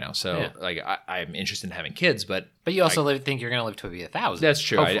kids right now. So I'm interested in having kids, but you also think you're going to live to be 1,000. That's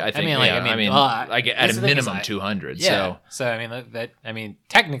true. I think. At a minimum 200. Yeah. So I mean,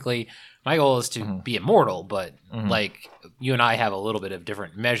 technically, my goal is to be immortal, but like you and I have a little bit of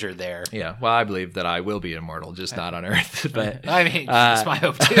different measure there. Yeah. Well, I believe that I will be immortal, just not on Earth. But I mean, that's my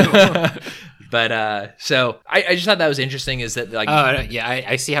hope too. But so I just thought that was interesting. Is that like?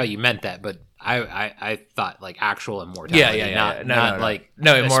 I see how you meant that, but I thought like actual immortality. Not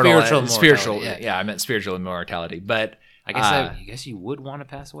immortal, spiritual. Yeah, I meant spiritual immortality, but. I guess you would want to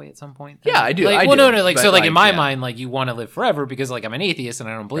pass away at some point. Then? Yeah, I do. In my mind, like you want to live forever because like I'm an atheist and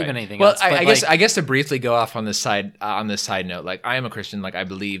I don't believe in anything else. Well, I guess to briefly go off on this side note, like I am a Christian. Like I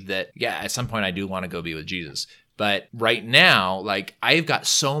believe that at some point I do want to go be with Jesus. But right now, like I've got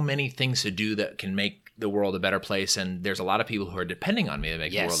so many things to do that can make the world a better place, and there's a lot of people who are depending on me to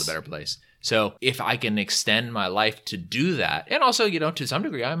make the world a better place. So if I can extend my life to do that, and also, to some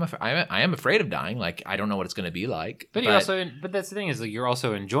degree, I am afraid of dying. Like I don't know what it's going to be like. But that's the thing is like you're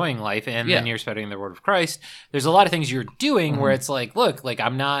also enjoying life, and then you're spreading the word of Christ. There's a lot of things you're doing where it's like, look, like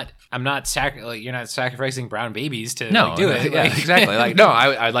you're not sacrificing brown babies to do it. Yeah, exactly. Like no,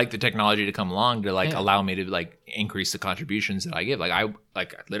 I'd like the technology to come along to allow me to increase the contributions that I give. Like I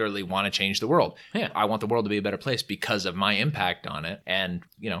literally want to change the world. Yeah. I want the world to be a better place because of my impact on it. And,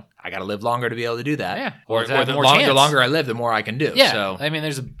 I got to live longer to be able to do that. Yeah. Or the longer I live, the more I can do. Yeah. So, I mean,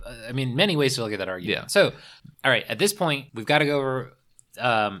 there's many ways to look at that argument. Yeah. So, all right, at this point, we've got to go over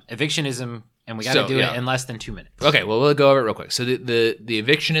evictionism, and we got to do it in less than 2 minutes. Okay, well, we'll go over it real quick. So the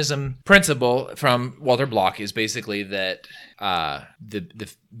evictionism principle from Walter Block is basically that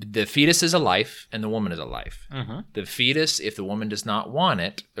the fetus is a life and the woman is a life. Mm-hmm. The fetus, if the woman does not want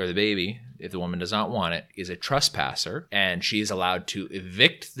it, or the baby, if the woman does not want it, is a trespasser, and she is allowed to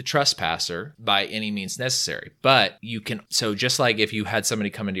evict the trespasser by any means necessary. But so just like if you had somebody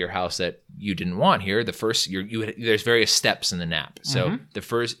come into your house that you didn't want here, there's various steps in the nap. So the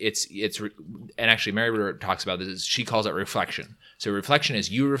first, and actually Mary Rohr talks about this, she calls it reflection. So reflection is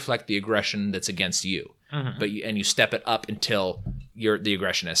you reflect the aggression that's against you. Mm-hmm. But you step it up until the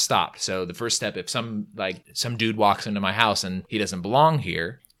aggression has stopped. So the first step, if some dude walks into my house and he doesn't belong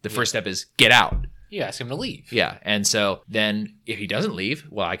here, the first step is get out. You ask him to leave. Yeah. And so then if he doesn't leave,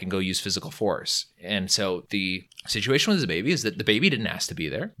 well, I can go use physical force. And so the situation with the baby is that the baby didn't ask to be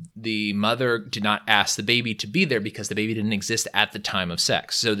there. The mother did not ask the baby to be there because the baby didn't exist at the time of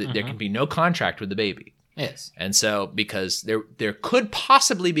sex. So there can be no contract with the baby. Yes. And so because there could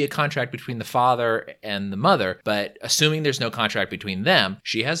possibly be a contract between the father and the mother, but assuming there's no contract between them,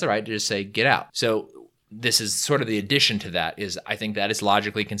 she has the right to just say, get out. So this is sort of the addition to that is I think that is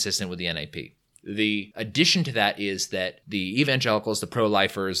logically consistent with the NAP. The addition to that is that the evangelicals, the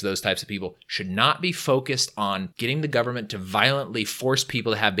pro-lifers, those types of people should not be focused on getting the government to violently force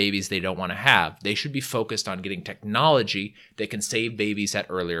people to have babies they don't want to have. They should be focused on getting technology that can save babies at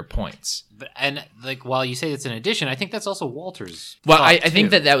earlier points. And like, while you say it's an addition, I think that's also Walter's. Well, I think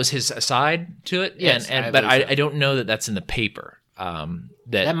that was his aside to it. Yes, but I don't know that that's in the paper.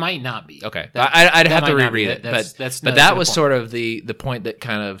 That might not be. Okay, I'd have to reread it. But that was sort of the point that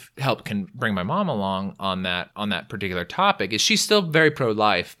kind of helped bring my mom along on that particular topic. Is she's still very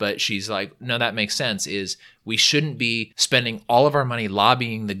pro-life, but she's like, no, that makes sense. Is we shouldn't be spending all of our money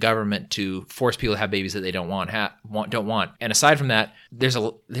lobbying the government to force people to have babies that they don't want. And aside from that, there's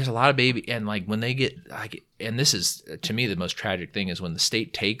a lot of baby, and like when they get and this is to me the most tragic thing is when the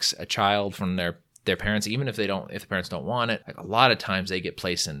state takes a child from their parents, even if the parents don't want it, like a lot of times they get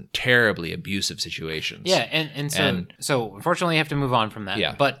placed in terribly abusive situations. Yeah, and so unfortunately you have to move on from that.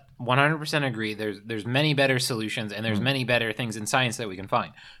 Yeah. But 100% agree. There's many better solutions, and there's many better things in science that we can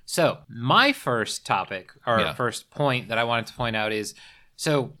find. So my first topic, or first point that I wanted to point out is,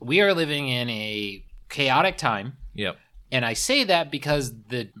 so we are living in a chaotic time. Yep. And I say that because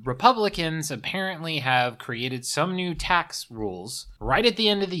the Republicans apparently have created some new tax rules right at the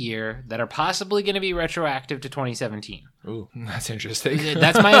end of the year that are possibly going to be retroactive to 2017. Ooh, that's interesting.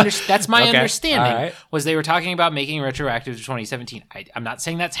 That's my Okay. understanding. All right. Was they were talking about making it retroactive to 2017. I'm not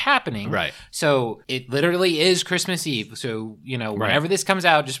saying that's happening. Right. So it literally is Christmas Eve. So, whenever this comes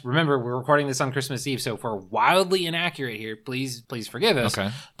out, just remember we're recording this on Christmas Eve. So if we're wildly inaccurate here, please forgive us.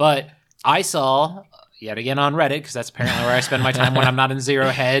 Okay. But I saw, yet again on Reddit, because that's apparently where I spend my time when I'm not in Zero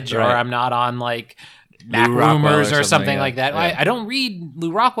Hedge or Right. I'm not on like Mac Lou Rockwell Rumors or something yeah. like that. Yeah. I don't read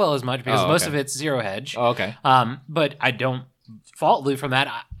Lou Rockwell as much because most okay. of it's Zero Hedge. Oh, okay. But I don't fault Lou from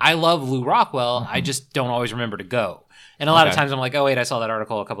that. I love Lou Rockwell. Mm-hmm. I just don't always remember to go. And a lot of Okay. times I'm like, oh, wait, I saw that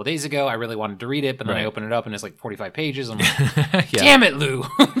article a couple days ago. I really wanted to read it, but then I Right. open it up and it's like 45 pages. I'm like, Yeah. damn it, Lou.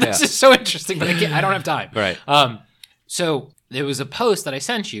 This Yeah. is so interesting, but I don't have time. Right. So there was a post that I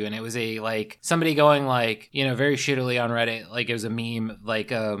sent you, and it was somebody going very shittily on Reddit, like it was a meme, like,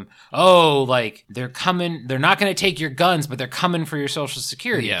 they're coming, they're not going to take your guns, but they're coming for your Social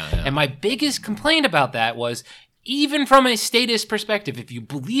Security. Yeah. And my biggest complaint about that was, even from a statist perspective, if you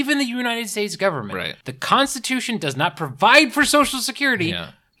believe in the United States government, Right. the Constitution does not provide for Social Security,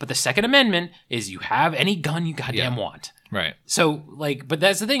 Yeah. but the Second Amendment is you have any gun you goddamn want. Right. So, but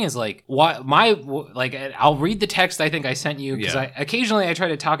that's the thing is, I'll read the text I think I sent you, because Yeah. occasionally I try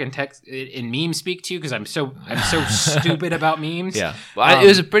to talk in text, in meme speak to you, because I'm so stupid about memes. Yeah. Well, it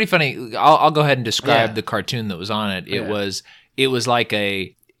was a pretty funny. I'll go ahead and describe Yeah. the cartoon that was on it. It Yeah. was like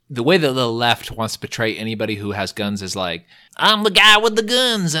the way that the left wants to portray anybody who has guns is like, I'm the guy with the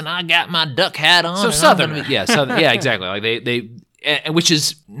guns and I got my duck hat on. So and Southern. Southern. Yeah, exactly. Like they which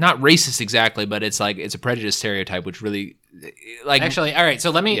is not racist exactly, but it's like it's a prejudice stereotype, which really like Actually, all right. So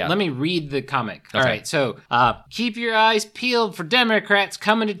let me Yeah. read the comic. All Okay. right. So keep your eyes peeled for Democrats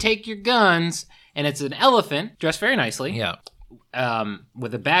coming to take your guns, and it's an elephant dressed very nicely. yeah.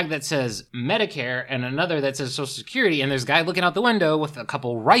 With a bag that says Medicare and another that says Social Security, and there's a guy looking out the window with a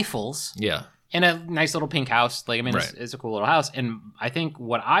couple rifles Yeah. in a nice little pink house. Right. It's a cool little house. And I think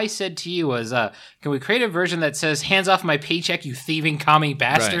what I said to you was, can we create a version that says, hands off my paycheck, you thieving commie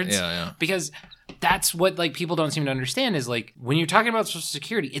bastards? yeah. Because that's what people don't seem to understand is when you're talking about Social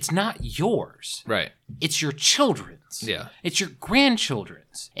Security, it's not yours. Right. It's your children's. Yeah. It's your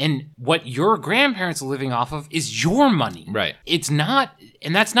grandchildren's. And what your grandparents are living off of is your money. Right. It's not,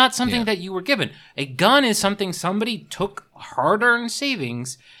 and that's not something Yeah. that you were given. A gun is something somebody took hard-earned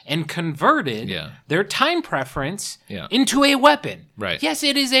savings and converted Yeah. their time preference Yeah. into a weapon. Right. Yes,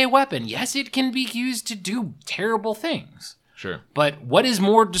 it is a weapon. Yes, it can be used to do terrible things. Sure. But what is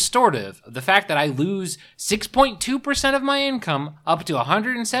more distortive? The fact that I lose 6.2% of my income up to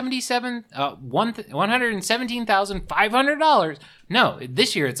 $117,500. No,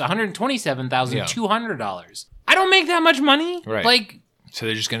 this year it's $127,200. I don't make that much money. Right. So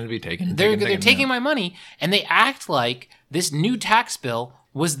they're just going to be taking. They're taking my money, and they act like this new tax bill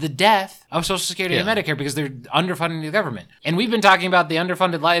was the death of Social Security and Medicare because they're underfunding the government. And we've been talking about the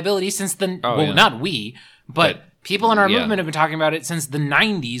underfunded liability since not we, but people in our movement have been talking about it since the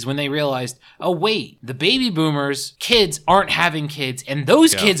 90s when they realized, oh, wait, the baby boomers' kids aren't having kids, and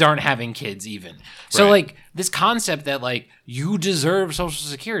those kids aren't having kids even. So, this concept that, you deserve Social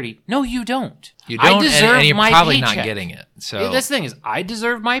Security. No, you don't. You don't, I deserve and you're my probably paycheck. not getting it. So This thing is, I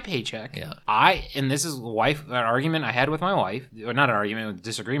deserve my paycheck. Yeah. And this is an argument I had with my wife, or not an argument, a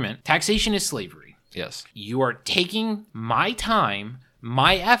disagreement. Taxation is slavery. yes. You are taking my time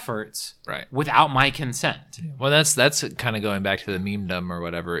my efforts without my consent. Well, that's kind of going back to the memedom or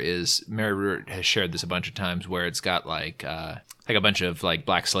whatever. Is Mary Ruhr has shared this a bunch of times where it's got like a bunch of like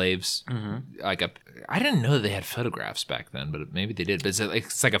black slaves, like I didn't know that they had photographs back then, but maybe they did. But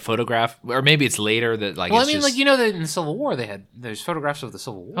it's like a photograph, or maybe it's later that like. Well, I mean, like that in the Civil War there's photographs of the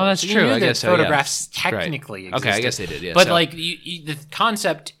Civil War. Oh, that's true. I guess so, photographs technically existed. Okay, I guess they did. Yeah, but like the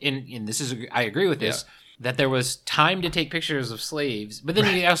concept in this is I agree with this. Yeah. That there was time to take pictures of slaves, but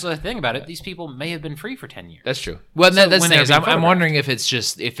then you also have to think about it. These people may have been free for 10 years. That's true. Well, so that's the thing. I'm wondering if it's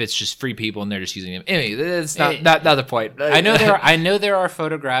just free people and they're just using them. Anyway, that's not the point. I know there are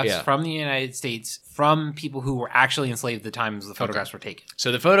photographs from the United States from people who were actually enslaved at the times the photographs were taken.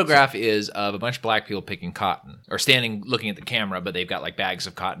 So the photograph is of a bunch of black people picking cotton or standing looking at the camera, but they've got like bags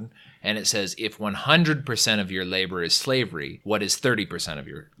of cotton. And it says, if 100% of your labor is slavery, what is 30% of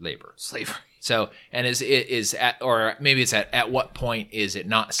your labor? Slavery. So, and is at, or maybe it's at what point is it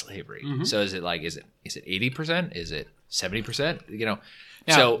not slavery? Mm-hmm. So is it 80%? Is it 70%?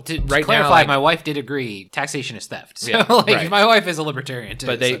 Now, so to clarify, my wife did agree taxation is theft. So my wife is a libertarian too.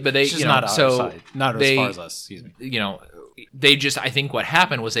 But they she's not as far as us. Excuse me. They just, I think what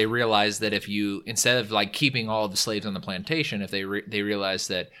happened was they realized that if you, instead of like keeping all of the slaves on the plantation, if they realized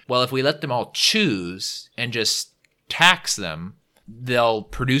that, well, if we let them all choose and just tax them, they'll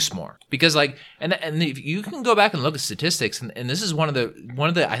produce more. Because like, and if you can go back and look at statistics, and this is one of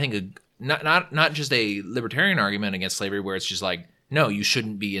the I think not just a libertarian argument against slavery where it's just like, no, you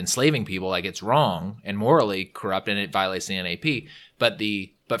shouldn't be enslaving people, like it's wrong and morally corrupt and it violates the NAP,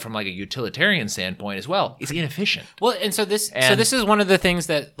 but from like a utilitarian standpoint as well, it's inefficient. Well, and so this is one of the things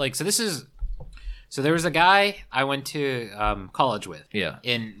that like, so there was a guy I went to college with. Yeah.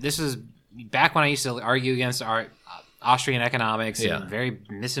 And this was back when I used to argue against Austrian economics and very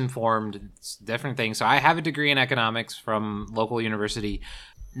misinformed, different things. So I have a degree in economics from local university.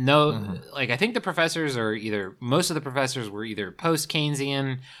 Like I think the professors most of the professors were either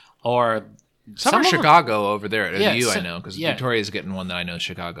post-Keynesian or some are Chicago over there at the U, I know, because Victoria's getting one that I know is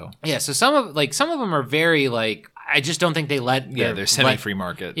Chicago. Yeah, so some of them are very like, I just don't think they they're semi-free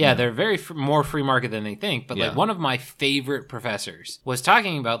market. Yeah, they're very more free market than they think. But like one of my favorite professors was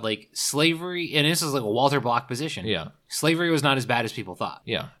talking about like slavery, and this is like a Walter Block position. Yeah, slavery was not as bad as people thought.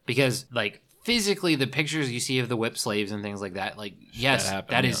 Yeah, because like physically, the pictures you see of the whipped slaves and things like that, like, yes,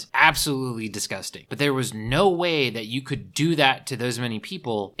 that is absolutely disgusting. But there was no way that you could do that to those many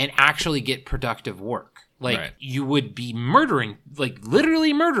people and actually get productive work. Like, you would be murdering, like,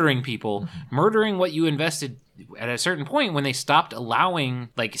 literally murdering people, murdering what you invested at a certain point when they stopped allowing,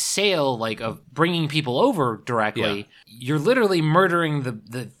 like, sale, like, of bringing people over directly. You're literally murdering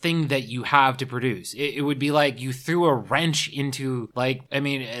the thing that you have to produce. It would be like you threw a wrench into, like, I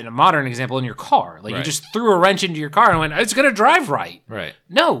mean, in a modern example, in your car. Like, you just threw a wrench into your car and went, it's going to drive right. Right.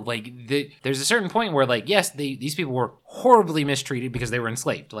 No, like, there's a certain point where, like, yes, these people were horribly mistreated because they were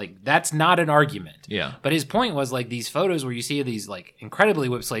enslaved. Like, that's not an argument. Yeah. But his point was, like, these photos where you see these, like, incredibly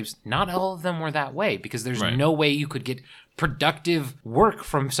whipped slaves, not all of them were that way because there's no way you could get productive work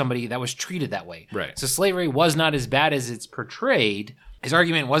from somebody that was treated that way. Right. So slavery was not as bad as it's portrayed. His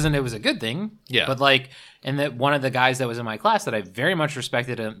argument wasn't it was a good thing. Yeah. But like, and that one of the guys that was in my class that I very much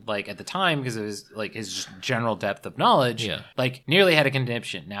respected him, like at the time because of his like his general depth of knowledge, like nearly had a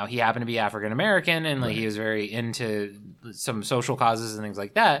conniption. Now he happened to be African American and like he was very into some social causes and things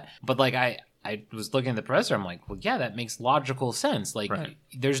like that. But like I was looking at the professor, I'm like, well, yeah, that makes logical sense. Like,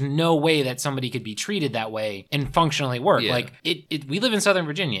 there's no way that somebody could be treated that way and functionally work. Yeah. Like, we live in Southern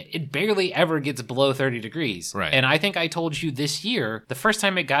Virginia. It barely ever gets below 30 degrees. Right. And I think I told you this year, the first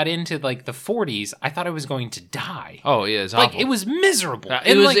time it got into, like, the 40s, I thought I was going to die. Oh, yeah, it's awful. Like, it was miserable.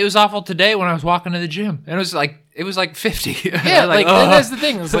 It was awful today when I was walking to the gym. And it was like 50. Yeah, like, and that's the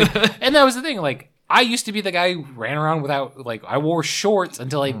thing. It was like, and that was the thing, like, I used to be the guy who ran around without, like, I wore shorts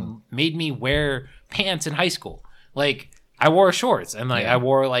until I made me wear pants in high school. Like, I wore shorts and, like, I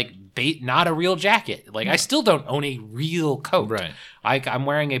wore, like, not a real jacket. Like, I still don't own a real coat. Right. I'm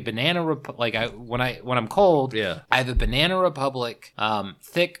wearing a Banana when I'm cold. Yeah. I have a Banana Republic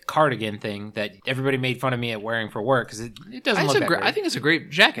thick cardigan thing that everybody made fun of me at wearing for work because it doesn't look that great. I think it's a great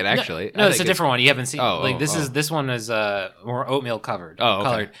jacket actually. No, it's a different one. You haven't seen. This one is more oatmeal colored.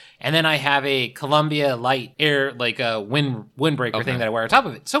 And then I have a Columbia Light Air like a windbreaker thing that I wear on top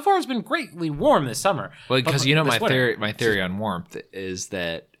of it. So far, it's been greatly warm this summer. Well, because my theory on warmth is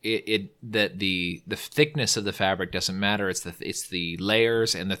that that the thickness of the fabric doesn't matter. It's the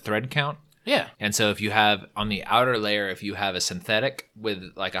layers and the thread count. Yeah. And so if you have on the outer layer, if you have a synthetic with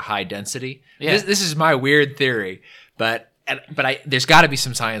like a high density, this is my weird theory, but there's got to be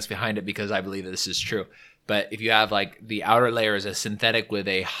some science behind it because I believe that this is true. But if you have like the outer layer is a synthetic with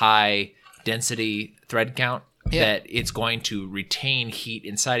a high density thread count, that it's going to retain heat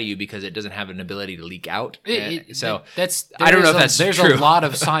inside of you because it doesn't have an ability to leak out. I don't know if that's there's true. a lot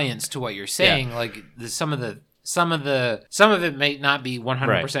of science to what you're saying. Like some of it may not be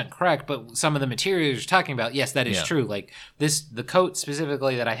 100% correct, but some of the materials you're talking about, yes, that is true. Like the coat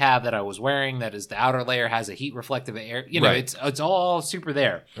specifically that I have that I was wearing, that is the outer layer has a heat reflective air. You know, it's all super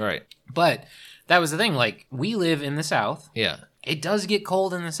there. Right. But that was the thing. Like we live in the South. Yeah. It does get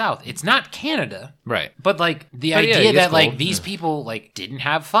cold in the South. It's not Canada. Right. But like the idea that like these people like didn't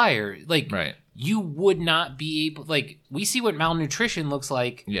have fire, like you would not be able, like we see what malnutrition looks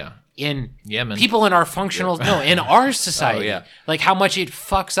like. Yeah. In Yemen. People in our functional in our society. Like how much it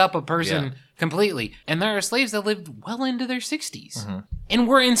fucks up a person completely. And there are slaves that lived well into their 60s and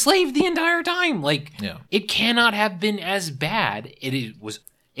were enslaved the entire time. Like it cannot have been as bad. It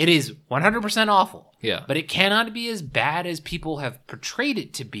is 100% awful. Yeah. But it cannot be as bad as people have portrayed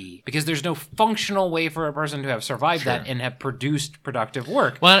it to be because there's no functional way for a person to have survived that and have produced productive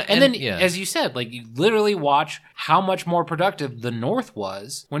work. Well, and then, as you said, like you literally watch how much more productive the North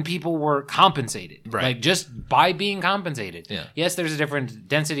was when people were compensated. Right. Like just by being compensated. Yeah. Yes, there's a different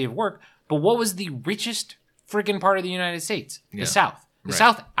density of work, but what was the richest freaking part of the United States? The South. The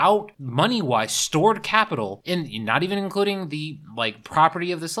South, out money-wise, stored capital, in not even including the like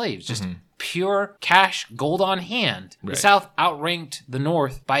property of the slaves, just pure cash, gold on hand. The South outranked the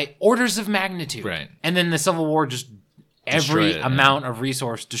North by orders of magnitude. Right. And then the Civil War just every amount of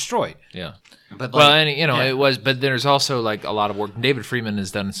resource destroyed. Yeah. But well, and it was, but there's also like a lot of work. David Friedman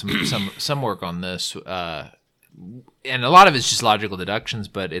has done some work on this. And a lot of it's just logical deductions,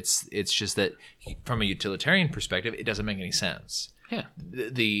 but it's just that from a utilitarian perspective, it doesn't make any sense. Yeah.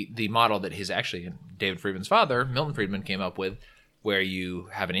 The model that David Friedman's father, Milton Friedman, came up with, where you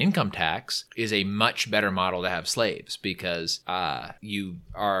have an income tax, is a much better model to have slaves because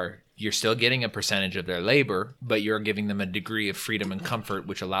you're still getting a percentage of their labor, but you're giving them a degree of freedom and comfort,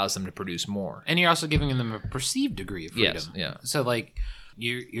 which allows them to produce more. And you're also giving them a perceived degree of freedom. Yes, yeah. So like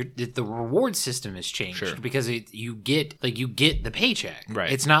the reward system has changed because you get the paycheck.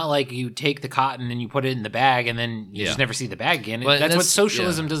 Right. It's not like you take the cotton and you put it in the bag and then you just never see the bag again. Well, that's what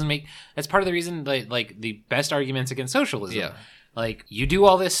socialism doesn't make. That's part of the reason like the best arguments against socialism. Yeah. Like you do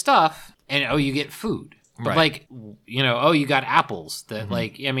all this stuff and you get food. Right. Like you got apples that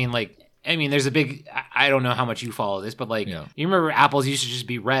I mean, there's a big, I don't know how much you follow this, but like, you remember apples used to just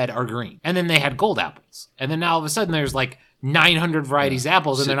be red or green. And then they had gold apples. And then now all of a sudden there's like 900 varieties of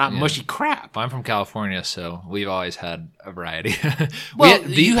apples and they're not mushy crap. I'm from California, so we've always had a variety. Well,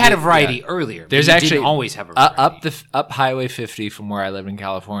 you had a variety earlier. There's actually didn't always have a variety. Up Highway 50 from where I live in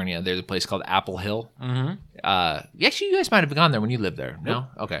California, there's a place called Apple Hill. Mm-hmm. Actually, you guys might have gone there when you lived there. No?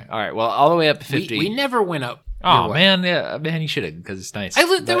 Okay. All right. Well, all the way up to 50. We never went up. Oh man, you should have because it's nice.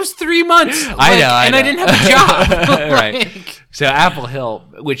 There was 3 months. I know, I didn't have a job. Right. So Apple Hill,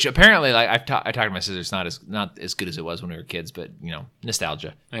 which apparently, like I talked to my sister, it's not as good as it was when we were kids, but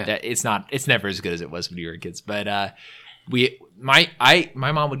nostalgia. Yeah. It's never as good as it was when you were kids. But my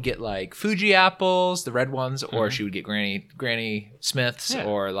mom would get like Fuji apples, the red ones, or she would get Granny Smiths,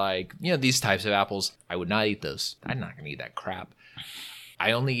 or like these types of apples. I would not eat those. I'm not gonna eat that crap.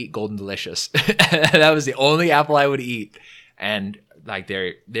 I only eat Golden Delicious. That was the only apple I would eat. And like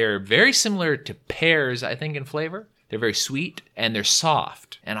they're very similar to pears, I think, in flavor. They're very sweet and they're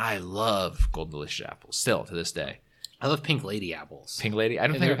soft. And I love Golden Delicious apples still to this day. I love Pink Lady apples. Pink Lady? I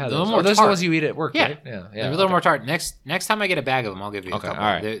don't think I've had those. Those are the ones you eat at work, right? Yeah. They're a little more tart. Next time I get a bag of them, I'll give you a couple. All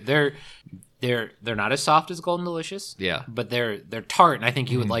right. They're not as soft as Golden Delicious. Yeah. But they're tart, and I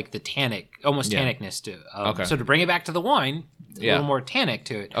think you would like the tannicness to it. So to bring it back to the wine, a little more tannic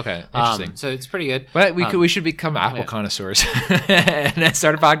to it. Okay, interesting. So it's pretty good. But we should become apple connoisseurs and then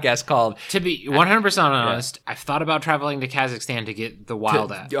start a podcast called. To be 100% honest, I've thought about traveling to Kazakhstan to get the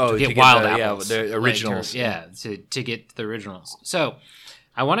wild apples. The originals. To get the originals. So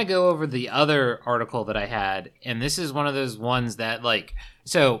I want to go over the other article that I had, and this is one of those ones that one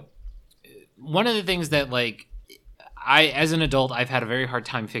of the things that as an adult, I've had a very hard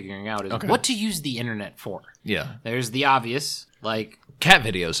time figuring out is what to use the internet for. Yeah. There's the obvious, cat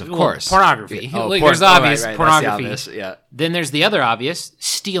videos, of course. Pornography. There's the obvious pornography. That's the obvious, Then there's the other obvious,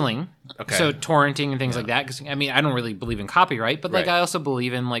 stealing. Okay. So torrenting and things like that. Because I don't really believe in copyright, but I also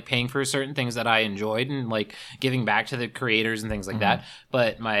believe in paying for certain things that I enjoyed and giving back to the creators and things like that.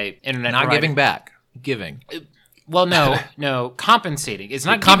 But my internet not giving back, giving. Well, no, compensating. It's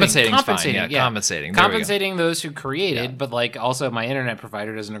not compensating. Compensating, compensating. Compensating those who created, but also my internet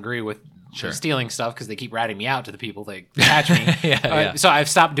provider doesn't agree with stealing stuff because they keep ratting me out to the people that catch me. Yeah. So I've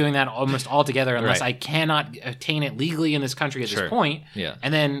stopped doing that almost altogether unless I cannot obtain it legally in this country at this point. Yeah.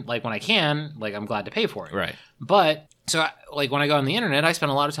 And then, like, when I can, like, I'm glad to pay for it. Right. But, so, like, when I go on the internet, I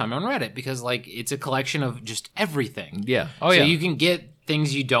spend a lot of time on Reddit because, like, it's a collection of just everything. Yeah. So you can get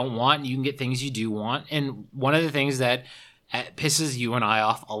things you don't want, and you can get things you do want. And one of the things that pisses you and I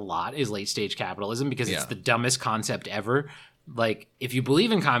off a lot is late stage capitalism because it's the dumbest concept ever. Like, if you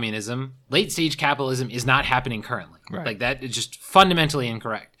believe in communism, late stage capitalism is not happening currently. Right. Like, that is just fundamentally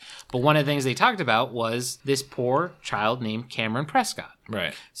incorrect. But one of the things they talked about was this poor child named Cameron Prescott.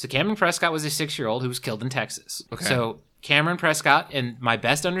 Right. So Cameron Prescott was a 6-year-old who was killed in Texas. Okay. So Cameron Prescott, and my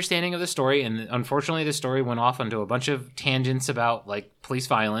best understanding of the story, and unfortunately the story went off onto a bunch of tangents about, like, police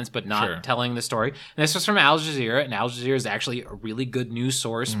violence, but not telling the story. And this was from Al Jazeera, and Al Jazeera is actually a really good news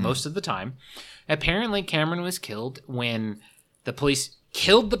source most of the time. Apparently, Cameron was killed when the police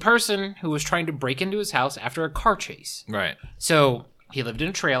killed the person who was trying to break into his house after a car chase. Right. So he lived in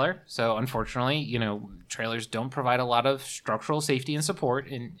a trailer. So unfortunately, you know, trailers don't provide a lot of structural safety and support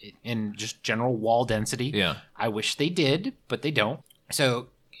in just general wall density. Yeah. I wish they did, but they don't. So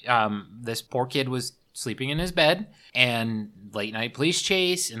this poor kid was sleeping in his bed, and late night police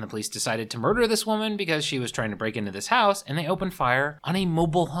chase, and the police decided to murder this woman because she was trying to break into this house, and they opened fire on a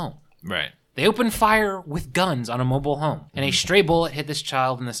mobile home. Right. They opened fire with guns on a mobile home, and a stray bullet hit this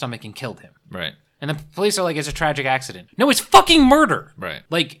child in the stomach and killed him. Right. And the police are like, it's a tragic accident. No, it's fucking murder. Right.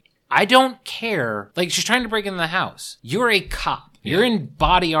 Like, I don't care. Like, she's trying to break into the house. You're a cop. Yeah. You're in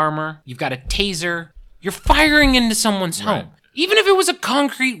body armor. You've got a taser. You're firing into someone's home. Even if it was a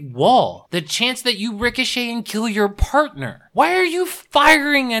concrete wall, the chance that you ricochet and kill your partner. Why are you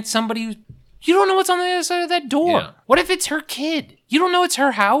firing at somebody who... You don't know what's on the other side of that door. Yeah. What if it's her kid? You don't know it's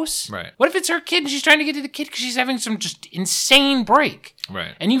her house. Right. What if it's her kid and she's trying to get to the kid because she's having some just insane break?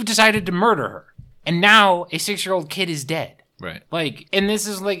 Right. And you've decided to murder her. And now a 6-year-old kid is dead. Right. Like, and this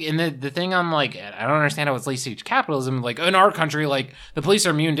is like, and the thing I'm like, I don't understand how it's late stage capitalism. Like, in our country, like, the police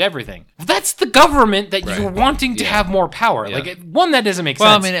are immune to everything. Well, that's the government that you're wanting to have more power. Yeah. Like, one, that doesn't make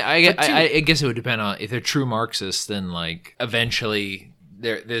Well, sense. I mean, I guess it would depend on if they're true Marxists, then, like, eventually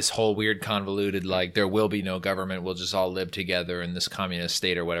this whole weird convoluted, like, there will be no government, we'll just all live together in this communist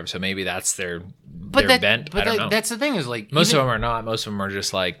state or whatever. So maybe that's their bent. But I don't know. That's the thing is, like, Most of them are not. Most of them are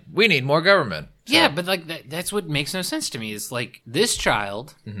just like, we need more government. So. Yeah, but like that's what makes no sense to me. Is like this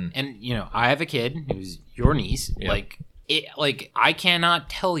child, and you know, I have a kid who's your niece. Yeah. Like I cannot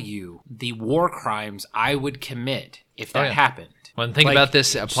tell you the war crimes I would commit if that happened. Well, and think Like, about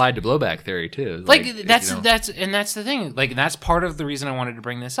this applied to blowback theory too. Like that's the thing. Like that's part of the reason I wanted to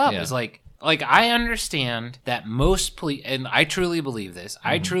bring this up. Yeah. Is like I understand that most police, and I truly believe this.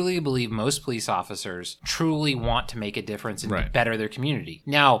 I truly believe most police officers truly want to make a difference and better their community.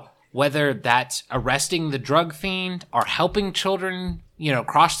 Now, whether that's arresting the drug fiend or helping children, you know,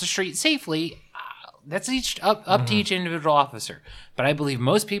 cross the street safely, that's up to each individual officer. But I believe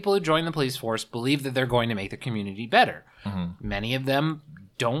most people who join the police force believe that they're going to make their community better. Many of them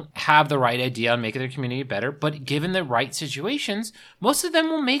don't have the right idea on making their community better, but given the right situations, most of them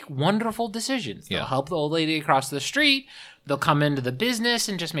will make wonderful decisions. They'll help the old lady across the street. They'll come into the business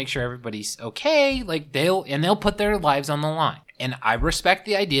and just make sure everybody's okay. Like they'll put their lives on the line. And I respect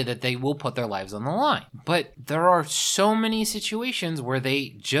the idea that they will put their lives on the line. But there are so many situations where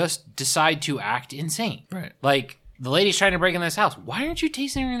they just decide to act insane. Right. Like, the lady's trying to break in this house. Why aren't you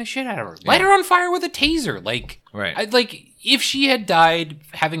tasering the shit out of her? Light her on fire with a taser. Like, if she had died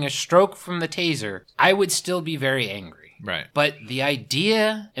having a stroke from the taser, I would still be very angry. Right. But the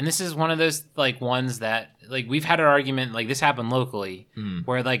idea, and this is one of those, like, ones that, like, we've had an argument, like, this happened locally,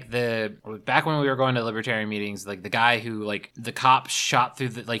 where, like, back when we were going to libertarian meetings, like, the guy who, like, the cop shot through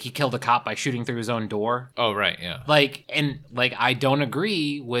he killed a cop by shooting through his own door. Oh, right, yeah. Like, and, like, I don't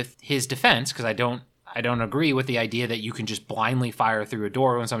agree with his defense, because I don't agree with the idea that you can just blindly fire through a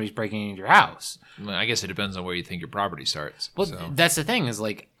door when somebody's breaking into your house. Well, I guess it depends on where you think your property starts. Well, that's the thing is,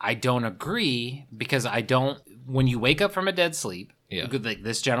 like, I don't agree because when you wake up from a dead sleep, like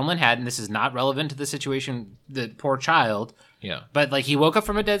this gentleman had, and this is not relevant to the situation, the poor child, but, like, he woke up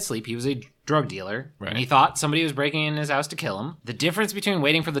from a dead sleep. He was a drug dealer, and he thought somebody was breaking in his house to kill him. The difference between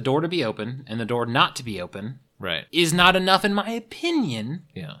waiting for the door to be open and the door not to be open is not enough, in my opinion,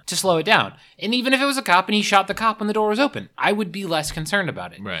 to slow it down. And even if it was a cop and he shot the cop when the door was open, I would be less concerned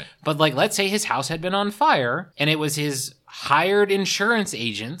about it. Right. But, like, let's say his house had been on fire, and it was his hired insurance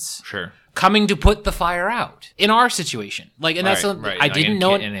agents coming to put the fire out. In our situation. Like, and that's I didn't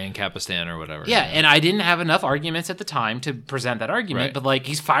know it. In Ancapistan or whatever. Yeah, and I didn't have enough arguments at the time to present that argument, but, like,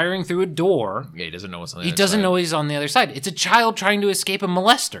 he's firing through a door. Yeah, he doesn't know what's on the other side. He doesn't know he's on the other side. It's a child trying to escape a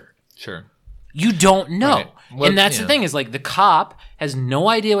molester. Sure. You don't know. Right. Well, and that's the thing is like the cop has no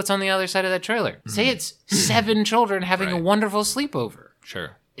idea what's on the other side of that trailer. Say it's 7 children having a wonderful sleepover.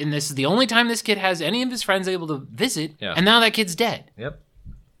 Sure. And this is the only time this kid has any of his friends able to visit. Yeah. And now that kid's dead. Yep.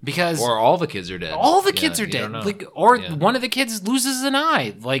 Because or all the kids are dead. All the kids are dead. Like, or one of the kids loses an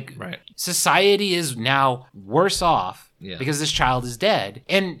eye. Like, society is now worse off because this child is dead.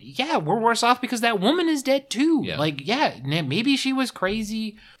 And yeah, we're worse off because that woman is dead too. Yeah. Like, yeah, maybe she was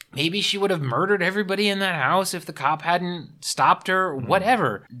crazy. Maybe she would have murdered everybody in that house if the cop hadn't stopped her,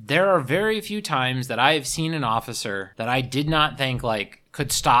 whatever. There are very few times that I have seen an officer that I did not think, like,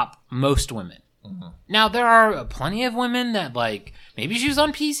 could stop most women. Now, there are plenty of women that, like, maybe she was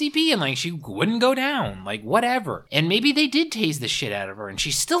on PCP and, like, she wouldn't go down, like, whatever. And maybe they did tase the shit out of her and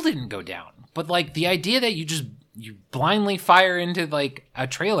she still didn't go down. But, like, the idea that you blindly fire into, like, a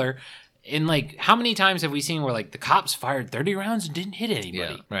trailer... And, like, how many times have we seen where, like, the cops fired 30 rounds and didn't hit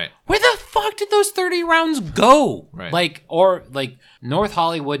anybody? Yeah, right. Where the fuck did those 30 rounds go? Right. Like, or, like, North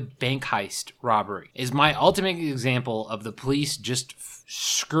Hollywood bank heist robbery is my ultimate example of the police just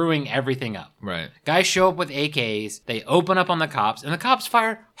screwing everything up. Right. Guys show up with AKs, they open up on the cops, and the cops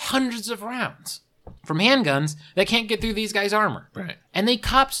fire hundreds of rounds from handguns that can't get through these guys' armor. Right. And the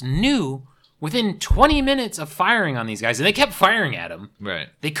cops knew... Within 20 minutes of firing on these guys, and they kept firing at them,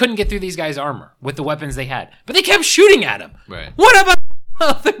 they couldn't get through these guys' armor with the weapons they had. But they kept shooting at them. Right. What about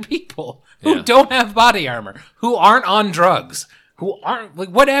other people who don't have body armor, who aren't on drugs, who aren't, like,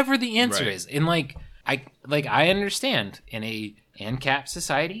 whatever the answer is? And, I understand, in a ANCAP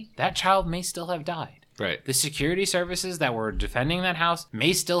society, that child may still have died. Right. The security services that were defending that house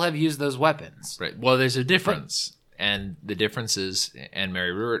may still have used those weapons. Right. Well, there's a difference. And the difference is, and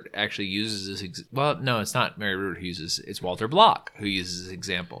Mary Ruwart actually uses this. Well, no, it's not Mary Ruwart who uses. It's Walter Block who uses this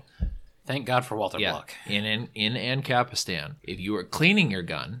example. Thank God for Walter Block. In Ancapistan, if you are cleaning your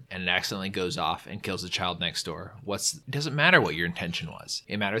gun and it accidentally goes off and kills the child next door, it doesn't matter what your intention was.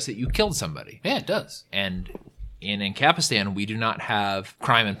 It matters that you killed somebody. Yeah, it does. And in Ancapistan, we do not have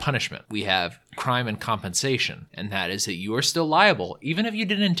crime and punishment. We have crime and compensation, and that is that you are still liable, even if you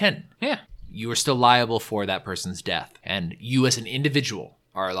didn't intend. Yeah. You are still liable for that person's death. And you as an individual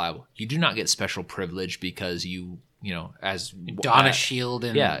are liable. You do not get special privilege because you as... Don a shield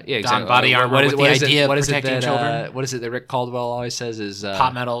and exactly. don body armor with the idea of protecting children. What is it that Rick Caldwell always says is...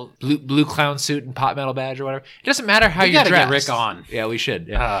 pot metal. Blue clown suit and pot metal badge or whatever. It doesn't matter how you're dressed. We gotta get Rick on. Yeah, we should.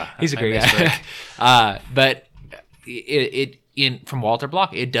 Yeah. He's a great guy. But from Walter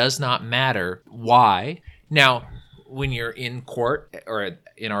Block, it does not matter why. Now... When you're in court or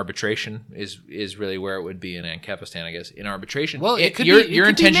in arbitration is really where it would be in Ancapistan, I guess. In arbitration, well, it could your be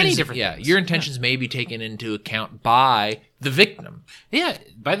intentions, many different things. Your intentions may be taken into account by the victim. Yeah,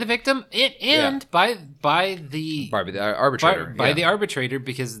 by the victim and by the arbitrator. By the arbitrator,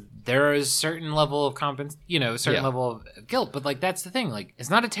 because there is a certain level of level of guilt. But, like, that's the thing. Like, it's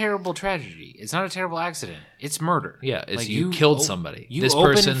not a terrible tragedy. It's not a terrible accident. It's murder. Yeah, it's like, you killed somebody. This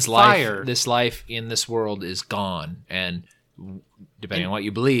person's life, this life in this world is gone. And depending on what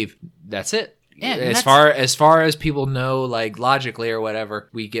you believe, that's it. Yeah, as far as people know, like, logically or whatever,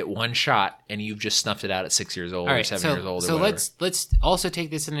 we get one shot and you've just snuffed it out at 6 years old or 7 years old. So let's also take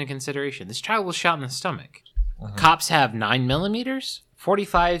this into consideration. This child was shot in the stomach. Cops have 9mm.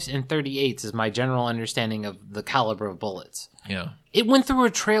 45s and 38s is my general understanding of the caliber of bullets. Yeah. It went through a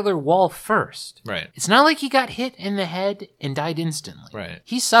trailer wall first. Right. It's not like he got hit in the head and died instantly. Right.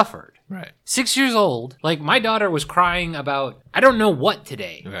 He suffered. Right. 6 years old. Like, my daughter was crying about, I don't know what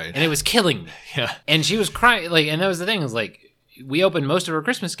today. Right. And it was killing me. Yeah. And she was crying, like, and that was the thing, it was like, we opened most of her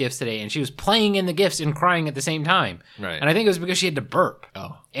Christmas gifts today, and she was playing in the gifts and crying at the same time. Right. And I think it was because she had to burp.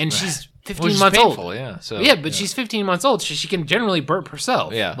 Oh. And she's 15 Which is months painful, old. Yeah. So, but she's 15 months old. She can generally burp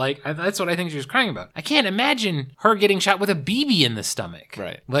herself. Yeah. Like, that's what I think she was crying about. I can't imagine her getting shot with a BB in the stomach.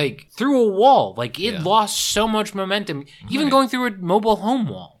 Right. Like, through a wall. Like, it lost so much momentum. Even going through a mobile home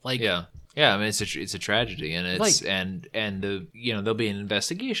wall. Like, yeah. Yeah, I mean, it's a tragedy, and it's and the there'll be an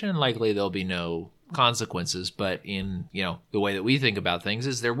investigation, and likely there'll be no consequences, but in the way that we think about things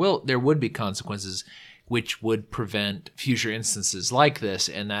is there would be consequences which would prevent future instances like this,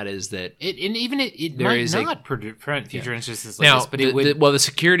 and that is that it might not prevent future instances like this, but it would. The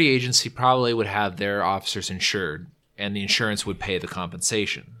security agency probably would have their officers insured, and the insurance would pay the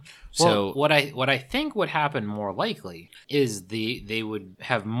compensation. Well, what I think would happen more likely is they would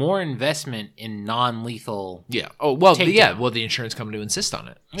have more investment in non-lethal. Yeah. Oh well. Takedown. Well, the insurance company would insist on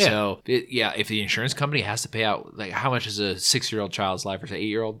it. Yeah. So if the insurance company has to pay out, like, how much is a 6-year-old child's life, or say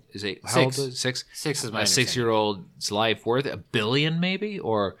 8-year-old? Is it how old is it? 6? 6 is my a understanding. 6-year-old's life worth $1 billion maybe,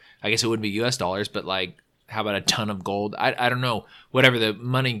 or I guess it wouldn't be U.S. dollars, but like how about a ton of gold? I don't know, whatever the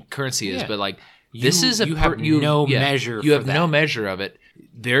money currency is, but like this is you have no measure. You have no measure of it.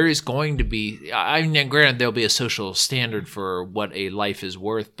 There is going to be, I mean, granted, there'll be a social standard for what a life is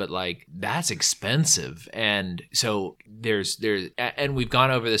worth, but like that's expensive. And so and we've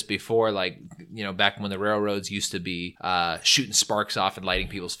gone over this before, like, you know, back when the railroads used to be shooting sparks off and lighting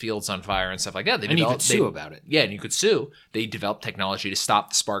people's fields on fire and stuff like that. And you could sue about it. Yeah, and you could sue. They developed technology to stop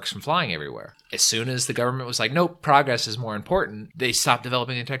the sparks from flying everywhere. As soon as the government was like, nope, progress is more important, they stopped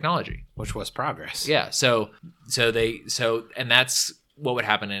developing the technology. Which was progress. Yeah, and that's what would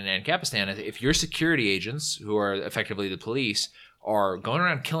happen in Ancapistan. If your security agents, who are effectively the police, are going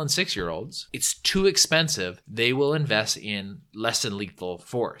around killing 6-year-olds, it's too expensive. They will invest in less than lethal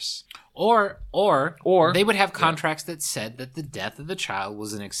force. Or they would have contracts that said that the death of the child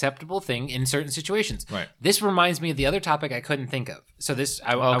was an acceptable thing in certain situations. Right. This reminds me of the other topic I couldn't think of. So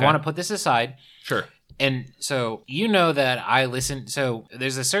I want to put this aside. Sure. And so you know that I listen. So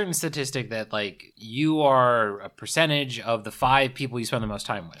there's a certain statistic that like you are a percentage of the 5 people you spend the most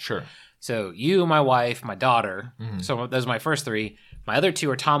time with. Sure. So you, my wife, my daughter. Mm-hmm. So those are my first 3. My other 2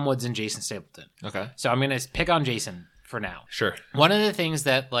 are Tom Woods and Jason Stapleton. Okay. So I'm going to pick on Jason for now. Sure. One of the things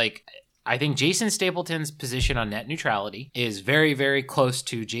that like I think Jason Stapleton's position on net neutrality is very, very close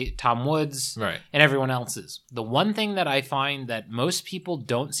to Tom Woods and everyone else's. The one thing that I find that most people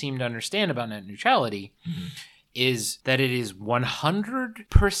don't seem to understand about net neutrality is that it is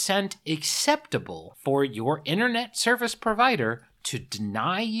 100% acceptable for your internet service provider to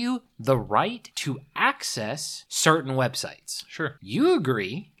deny you the right to access certain websites. Sure. You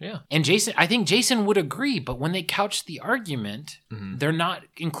agree. Yeah. And I think Jason would agree, but when they couch the argument, they're not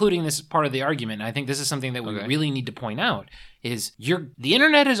including this part of the argument. And I think this is something that we really need to point out is the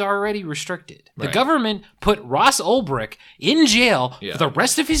internet is already restricted. Right. The government put Ross Ulbricht in jail for the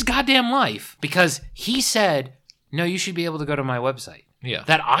rest of his goddamn life because he said, no, you should be able to go to my website. Yeah.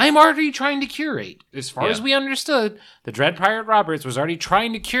 That I'm already trying to curate. As far as we understood, the Dread Pirate Roberts was already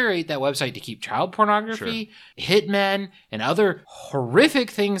trying to curate that website to keep child pornography, hitmen, and other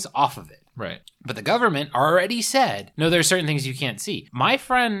horrific things off of it. Right. But the government already said, no, there are certain things you can't see. My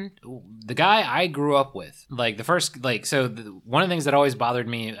friend, the guy I grew up with, like the first, like, so one of the things that always bothered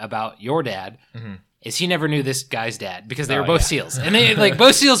me about your dad is he never knew this guy's dad because they were both SEALs. And they like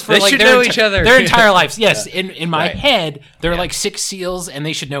both SEALs for they like should know each other. Their entire lives. Yes. In my head, there are like 6 SEAls and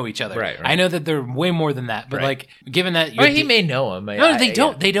they should know each other. Right. I know that they're way more than that. But like given that he may know him. No, they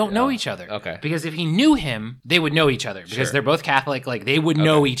don't. They don't know each other. Okay. Because if he knew him, they would know each other. Because they're both Catholic. Like they would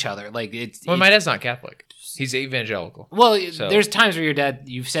know each other. Like my dad's not Catholic. He's evangelical. Well, there's times where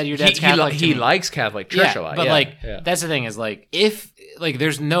you've said your dad's Catholic. He likes Catholic Church a lot. But that's the thing is like, if like,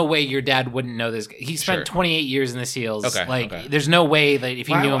 there's no way your dad wouldn't know this. He spent 28 years in the SEALs. There's no way that if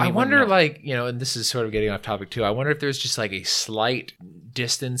he knew him, I wonder, like, you know, and this is sort of getting off topic too. I wonder if there's just like a slight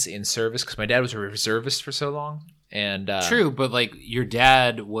distance in service because my dad was a reservist for so long. And true, but like your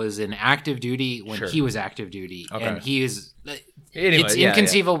dad was in active duty when he was active duty, and he is. Anyway, it's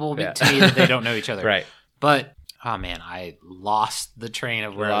inconceivable to me that they don't know each other. Right. But, oh man, I lost the train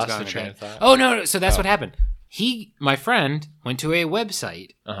of where I was going. The train of thought. Oh, no. So that's what happened. My friend went to a website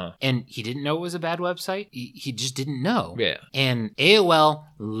and he didn't know it was a bad website. He just didn't know. Yeah. And AOL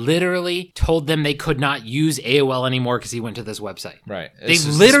literally told them they could not use AOL anymore because he went to this website. Right. This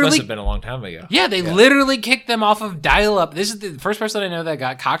must have been a long time ago. Yeah, they literally kicked them off of dial-up. This is the first person I know that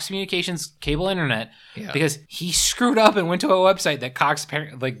got Cox Communications cable internet because he screwed up and went to a website that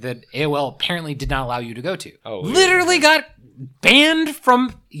that AOL apparently did not allow you to go to. Oh, literally got banned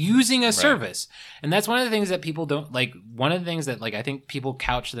from using a service. And that's one of the things that people don't like. One of the things that like I think people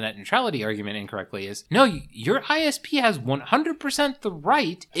couch the net neutrality argument incorrectly is no, your ISP has 100% the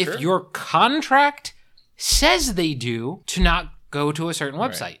right if your contract says they do to not go to a certain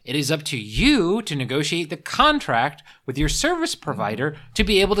website. It is up to you to negotiate the contract with your service provider to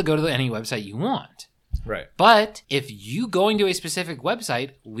be able to go to any website you want. Right. But if you going to a specific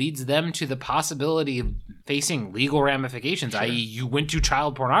website leads them to the possibility of facing legal ramifications, i.e. you went to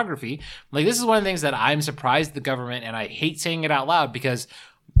child pornography, like this is one of the things that I'm surprised the government, and I hate saying it out loud because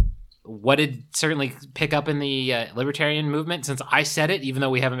what did certainly pick up in the libertarian movement since I said it, even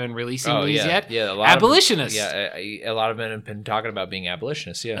though we haven't been releasing these yet? Yeah, abolitionists. A lot of men have been talking about being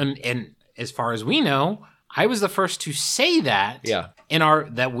abolitionists, And as far as we know, I was the first to say that. Yeah. In our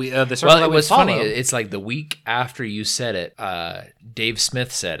the circle that it we was follow. funny. It's like the week after you said it, Dave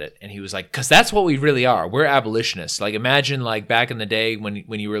Smith said it, and he was like, "Because that's what we really are. We're abolitionists. Like, imagine like back in the day when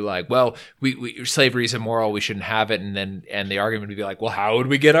you were like, well, we slavery is immoral, we shouldn't have it, and the argument would be like, well, how would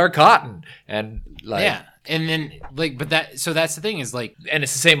we get our cotton? And like, And then like, but that's the thing is like, and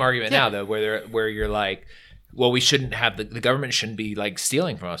it's the same argument now though, where you're like, well, we shouldn't have the government shouldn't be like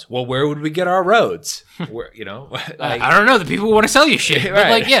stealing from us. Well, where would we get our roads? Where, like, I don't know. The people who want to sell you shit, right. But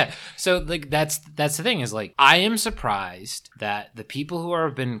like, yeah. So like, that's the thing is like, I am surprised that the people who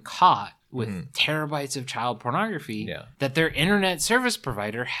have been caught with terabytes of child pornography, that their internet service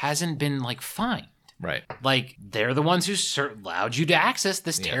provider hasn't been like fined. Right. Like, they're the ones who allowed you to access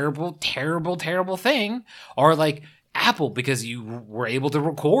this terrible, terrible, terrible thing, or like Apple, because you were able to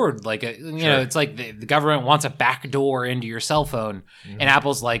record like you know, it's like the government wants a backdoor into your cell phone, and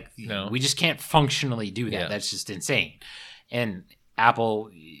Apple's like, no, we just can't functionally do that. That's just insane. And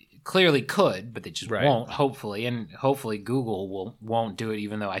Apple clearly could, but they just won't. Hopefully, and hopefully Google won't do it,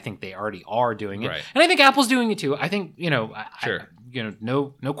 even though I think they already are doing it. Right. And I think Apple's doing it too. I think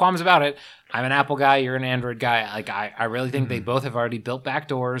no qualms about it. I'm an Apple guy. You're an Android guy. Like I really think they both have already built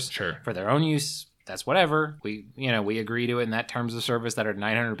backdoors for their own use. That's whatever. We agree to it in that terms of service that are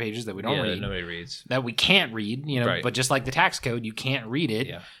 900 pages that we don't read. That nobody reads. That we can't read, but just like the tax code, you can't read it.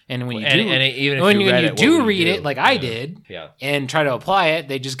 Yeah. And when you read it, like I did, and try to apply it,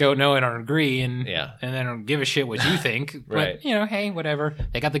 they just go, no, I don't agree, and they don't give a shit what you think. But, hey, whatever.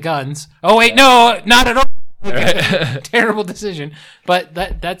 They got the guns. Oh, wait, no, not at all. Terrible decision. But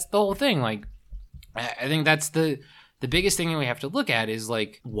that's the whole thing. Like, I think that's the biggest thing that we have to look at is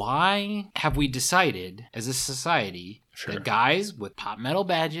like, why have we decided as a society that guys with pop metal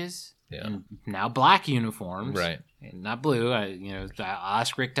badges and now black uniforms, and not blue, I'll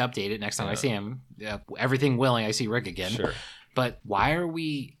ask Rick to update it next time I see him. Everything willing, I see Rick again. Sure. But why are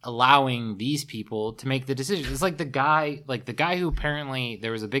we allowing these people to make the decisions? It's like the guy who apparently,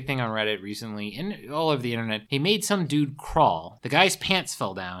 there was a big thing on Reddit recently and all over the internet. He made some dude crawl. The guy's pants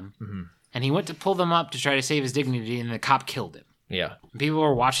fell down. Mm-hmm. And he went to pull them up to try to save his dignity, and the cop killed him. Yeah. People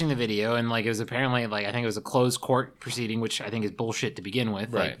were watching the video, and like it was apparently like I think it was a closed court proceeding, which I think is bullshit to begin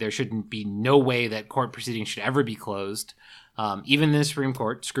with. Right. Like there shouldn't be no way that court proceedings should ever be closed. Even the Supreme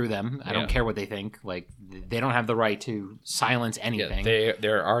Court, screw them. I don't care what they think. Like they don't have the right to silence anything. Yeah,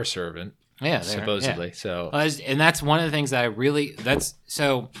 they're our servant. Yeah, supposedly. Yeah. So, and that's one of the things that I really.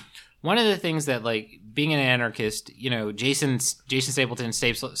 One of the things that like. Being an anarchist, Jason Stapleton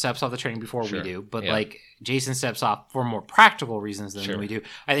steps off the train before we do, but like Jason steps off for more practical reasons than we do.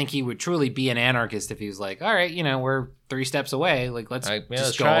 I think he would truly be an anarchist if he was like, all right, we're 3 steps away, like let's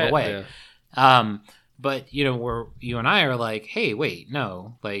go all the way. Yeah. But where you and I are like, hey, wait,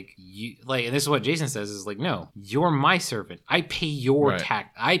 no, like you, like, and this is what Jason says is like, no, you're my servant. I pay your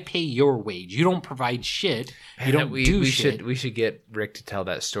tax. I pay your wage. You don't provide shit. You don't do shit. We should get Rick to tell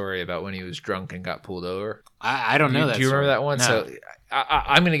that story about when he was drunk and got pulled over. I don't know that. Do you remember that one? No. So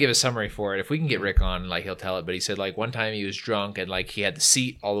I'm going to give a summary for it. If we can get Rick on, like he'll tell it. But he said like one time he was drunk and like he had the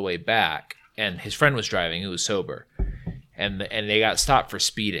seat all the way back, and his friend was driving who was sober, and they got stopped for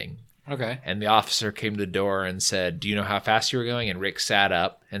speeding. Okay. And the officer came to the door and said, "Do you know how fast you were going?" And Rick sat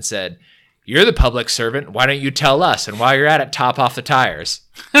up and said, "You're the public servant. Why don't you tell us? And while you're at it, top off the tires."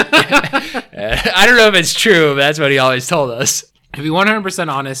 I don't know if it's true, but that's what he always told us. To be 100%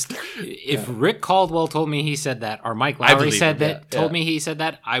 honest, if Rick Caldwell told me he said that, or Mike Lowry told me he said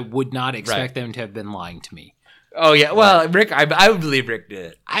that, I would not expect them to have been lying to me. Oh yeah, well, Rick, I would believe Rick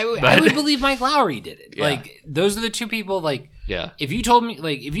did it. I would believe Mike Lowry did it. Yeah. Like those are the two people. Like, if you told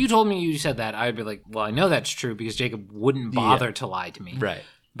me you said that, I'd be like, well, I know that's true because Jacob wouldn't bother to lie to me. Right.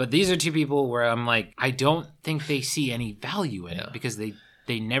 But these are two people where I'm like, I don't think they see any value in it because they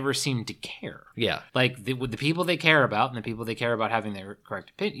never seem to care. Yeah. Like with the people they care about and the people they care about having their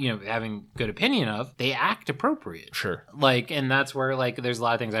correct opinion, having good opinion of, they act appropriate. Sure. Like, and that's where like there's a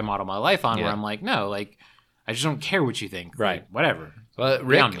lot of things I model my life on where I'm like, no, like. I just don't care what you think. Right. Like, whatever. Well,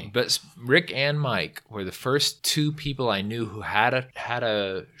 Rick and Mike were the first two people I knew who had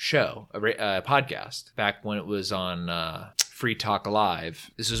a show, a podcast, back when it was on Free Talk Live.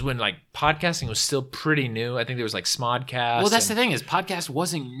 This was when like podcasting was still pretty new. I think there was like Smodcast. Well, that's the thing is podcast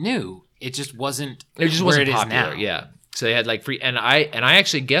wasn't new. It just wasn't. It just wasn't popular. Yeah. So they had like free, and I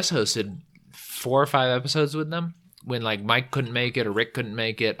actually guest hosted 4 or 5 episodes with them. When like Mike couldn't make it or Rick couldn't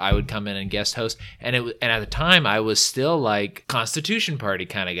make it, I would come in and guest host. And at the time I was still like Constitution Party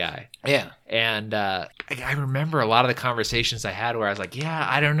kind of guy. Yeah. And I remember a lot of the conversations I had where I was like, yeah,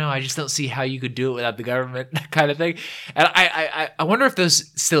 I don't know. I just don't see how you could do it without the government kind of thing. And I wonder if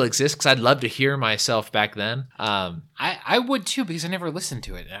those still exist because I'd love to hear myself back then. I would too because I never listened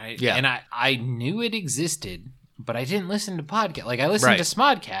to it. And I knew it existed. But I didn't listen to podcast. Like I listened to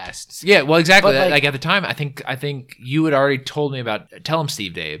Smodcasts. Yeah, well, exactly. Like at the time, I think you had already told me about Tell 'em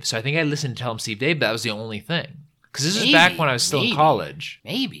Steve Dave. So I think I listened to Tell 'em Steve Dave, but that was the only thing. Because this is back when I was still in college.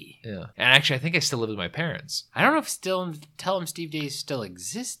 Maybe. Yeah. And actually, I think I still live with my parents. I don't know if Tell 'em Steve Days still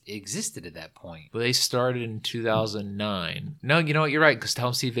existed at that point. But they started in 2009. No, you know what? You're right, because Tell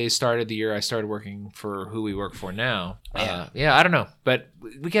 'em Steve Days started the year I started working for who we work for now. Yeah. I don't know. But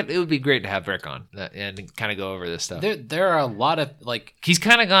it would be great to have Rick on and kind of go over this stuff. There are a lot of, like... He's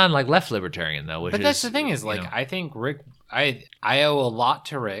kind of gone, like, left libertarian, though, which But that's the thing is, like, know. I think Rick... I owe a lot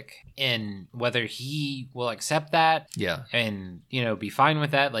to Rick in whether he will accept that Yeah. and, you know, be fine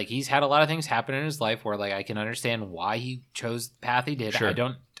with that. Like, he's had a lot of things happen in his life where, like, I can understand why he chose the path he did. Sure. I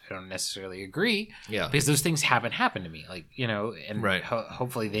don't necessarily agree. Yeah. Because those things haven't happened to me. Like, you know, and Right.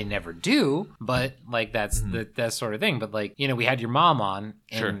 hopefully they never do. But, like, that's that sort of thing. But, like, you know, we had your mom on.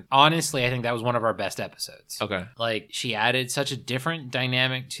 And Sure. honestly, I think that was one of our best episodes. Okay. Like, she added such a different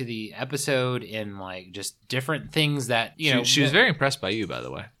dynamic to the episode and, like, just different things that, you know. She was very impressed by you, by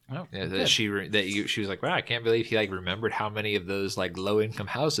the way. Oh, Yeah, good. she was like, wow, I can't believe he like remembered how many of those like low income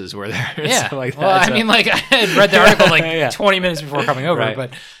houses were there. and Yeah. stuff like that. Well, I So- mean, like, I had read the article like Yeah. 20 minutes before coming over, Right.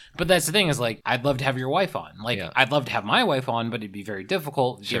 but that's the thing is, like, I'd love to have your wife on. Like, Yeah. I'd love to have my wife on, but it'd be very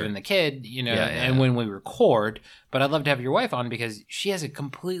difficult Sure. given the kid, you know, Yeah, and when we record. But I'd love to have your wife on because she has a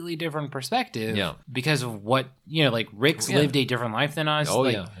completely different perspective Yeah. because of what, you know, like, Rick's Yeah. lived a different life than us. Oh,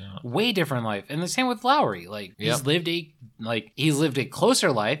 like, yeah. way different life. And the same with Lowry. Like, Yep. he's lived a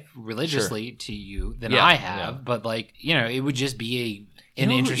closer life religiously to you than Yeah, I have. yeah. But, like, you know, it would just be an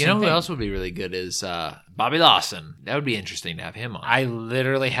You interesting know who thing. else would be really good is Bobby Lawson. That would be interesting to have him on. I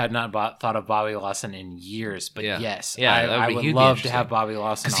literally had not thought of Bobby Lawson in years, but Yeah. yes, Yeah, that would I be- would he'd be love to interesting. have Bobby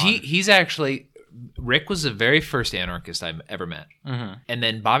Lawson Because on. he's actually Rick was the very first anarchist I ever met, Mhm. and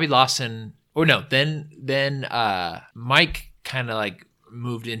then Bobby Lawson, or no, then Mike kind of like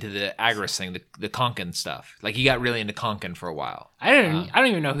moved into the Agorist thing, the Konkin stuff. Like he got really into Konkin for a while. I don't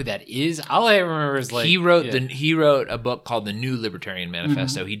even know who that is. All I remember is like he wrote a book called The New Libertarian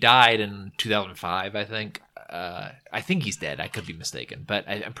Manifesto. He died in 2005, I think. I think he's dead. I could be mistaken, but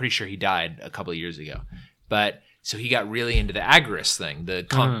I'm pretty sure he died a couple of years ago. But so he got really into the agorist thing,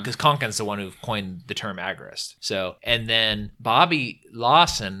 because Konkin's the one who coined the term agorist. So, and then Bobby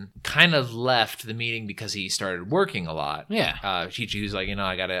Lawson kind of left the meeting because he started working a lot. Yeah. He was like, you know,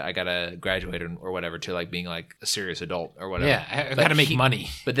 I gotta graduate or whatever to like being like a serious adult or whatever. Yeah, I But gotta make money.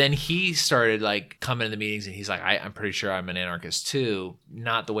 But then he started like coming to the meetings and he's like, I'm pretty sure I'm an anarchist too,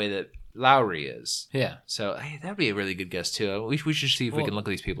 not the way that Lowry is. Yeah. So hey, that'd be a really good guest too. We should see if we can look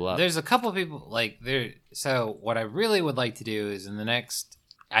these people up. There's a couple of people like there. So what I really would like to do is in the next,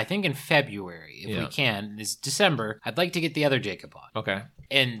 I think in February, if we can, it's December. I'd like to get the other Jacob on. Okay.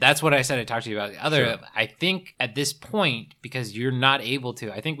 And that's what I said I talked to you about. The other, Sure. I think at this point, because you're not able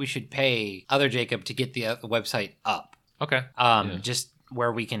to, I think we should pay other Jacob to get the website up. Okay. Just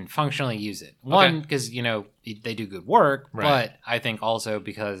where we can functionally use it. One, because, you know, they do good work, Right. but I think also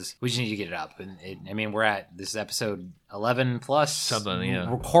because we just need to get it up. And I mean, this is episode 11 plus Something,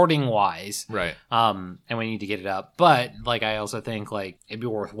 yeah. recording wise. Right. And we need to get it up. But like, I also think like it'd be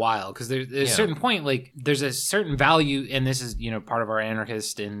worthwhile because there's a certain point, like there's a certain value, and this is, you know, part of our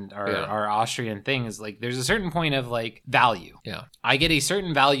anarchist and our Austrian thing is like, there's a certain point of like value. Yeah. I get a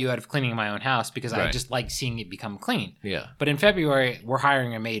certain value out of cleaning my own house because I Right. just like seeing it become clean. Yeah. But in February, we're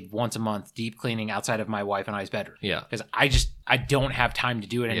hiring a maid once a month, deep cleaning outside of my wife and I's bedroom. Yeah. Because I don't have time to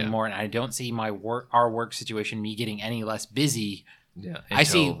do it Yeah. anymore, and I don't see our work situation, me getting any less busy. Yeah. I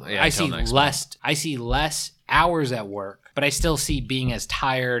see until next less hours at work, but I still see being as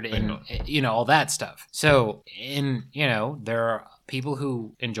tired and you know all that stuff. So, you know, there are people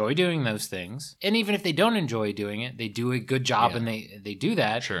who enjoy doing those things, and even if they don't enjoy doing it, they do a good job and they do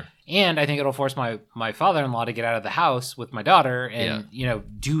that. Sure. And I think it'll force my father-in-law to get out of the house with my daughter and you know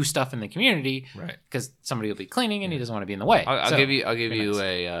do stuff in the community, Right. Because somebody will be cleaning and he doesn't want to be in the way. I'll give you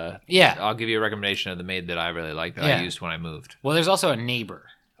a recommendation of the maid that I really like that I used when I moved. Well, there's also a neighbor.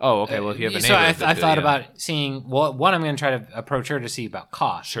 Oh, okay. Well, if you have a neighbor, So I that's thought good, yeah. about seeing. Well, one, I'm going to try to approach her to see about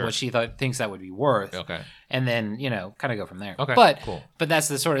cost, Sure. what she thinks that would be worth, Okay. and then you know, kind of go from there. Okay, but cool. But that's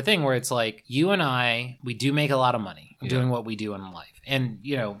the sort of thing where it's like you and I, we do make a lot of money doing what we do in life, and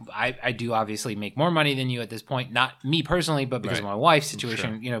you know, I do obviously make more money than you at this point. Not me personally, but because of my wife's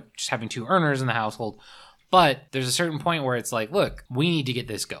situation. Sure. You know, just having two earners in the household. But there's a certain point where it's like, look, we need to get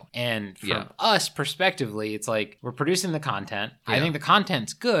this going. And from us perspectively, it's like we're producing the content. I think the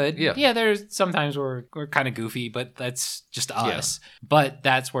content's good. Yeah, there's sometimes we're kind of goofy, but that's just us. But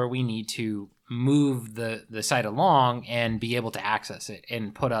that's where we need to move the site along and be able to access it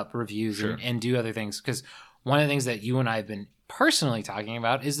and put up reviews and do other things. Because one of the things that you and I have been personally talking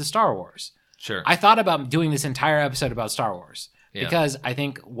about is the Star Wars. Sure. I thought about doing this entire episode about Star Wars. Yeah. Because I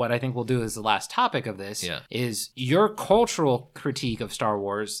think what we'll do as the last topic of this Yeah. is your cultural critique of Star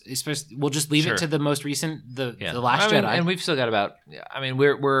Wars. Especially, we'll just leave Sure. it to the most recent, the Yeah. Last I mean, Jedi. and we've still got about. I mean,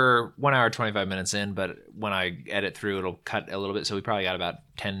 we're 1 hour 25 minutes in, but when I edit through, it'll cut a little bit. So we probably got about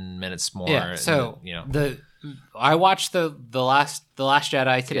 10 minutes more. Yeah. So and, I watched the last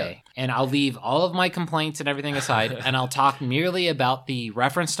Jedi today, and I'll leave all of my complaints and everything aside, and I'll talk merely about the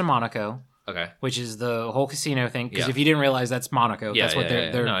reference to Monaco, okay. which is the whole casino thing. Because Yeah. if you didn't realize, that's Monaco. That's what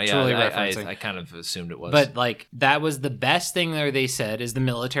they're truly referencing. I kind of assumed it was. But like that was the best thing there. They said is the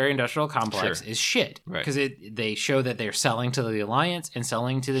military-industrial complex Sure. is shit Right. because they show that they're selling to the Alliance and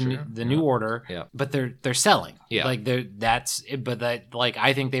selling to the New Order. Yeah. But they're selling. Yeah. Like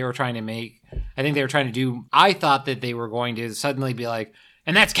I think they were trying to make. I think they were trying to do. I thought that they were going to suddenly be like,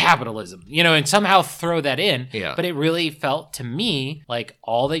 and that's capitalism, and somehow throw that in. Yeah. But it really felt to me like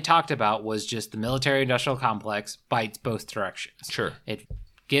all they talked about was just the military-industrial complex bites both directions. Sure. It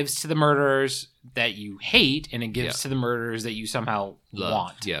gives to the murderers that you hate, and it gives Yeah. to the murderers that you somehow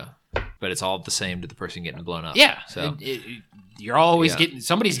want. Yeah. But it's all the same to the person getting blown up. Yeah. So You're always Yeah.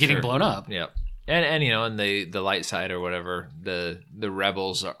 somebody's getting Sure. blown up. yeah. And and the light side or whatever, the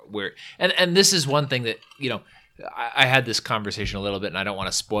rebels are where and this is one thing that, I had this conversation a little bit and I don't want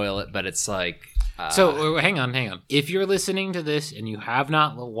to spoil it, but it's like So hang on. If you're listening to this and you have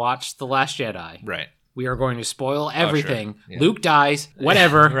not watched The Last Jedi, right. we are going to spoil everything. Yeah. Luke dies,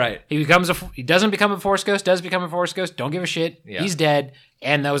 whatever. Right. He doesn't become a Force ghost, does become a Force ghost, don't give a shit. Yeah. He's dead.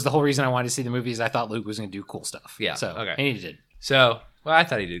 And that was the whole reason I wanted to see the movies. I thought Luke was going to do cool stuff. Yeah, So, okay. and he did. So, well, I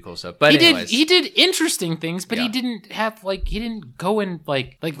thought he did cool stuff. But He anyways, did interesting things, but he Yeah. didn't have he didn't go and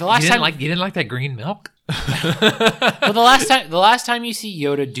like the last time you didn't like that green milk? well, the last time you see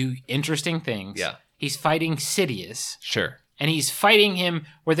Yoda do interesting things, Yeah. he's fighting Sidious, Sure. and he's fighting him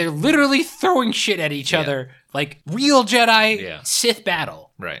where they're literally throwing shit at each other like real Jedi Yeah. Sith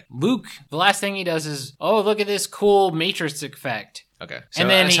battle. Right. Luke, the last thing he does is, oh, look at this cool Matrix effect. Okay. And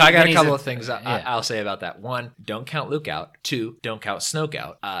then so I got a he's couple a- of things yeah. I'll say about that. One, don't count Luke out. Two, don't count Snoke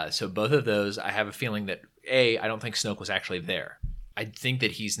out. So both of those, I have a feeling that I don't think Snoke was actually there. I think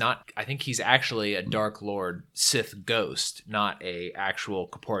that he's not. I think he's actually a Dark Lord Sith ghost, not a actual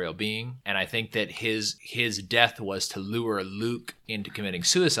corporeal being. And I think that his death was to lure Luke into committing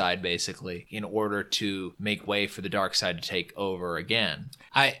suicide, basically, in order to make way for the dark side to take over again.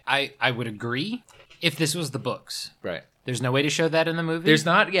 I would agree if this was the books. Right. There's no way to show that in the movie. There's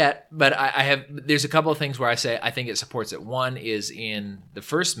not yet, but there's a couple of things where I think it supports it. One is in the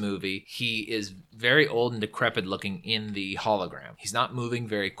first movie, he is very old and decrepit looking in the hologram. He's not moving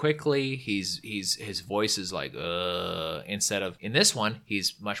very quickly. His voice is like, instead of, in this one,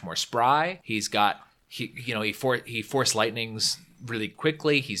 he's much more spry. He force lightnings really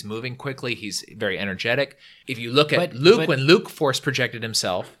quickly. He's moving quickly. He's very energetic. If you look at Luke, when Luke force projected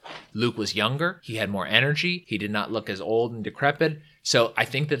himself, Luke was younger. He had more energy. He did not look as old and decrepit. So I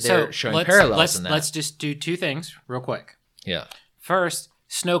think that they're showing parallels in that. Let's just do two things real quick. Yeah. First,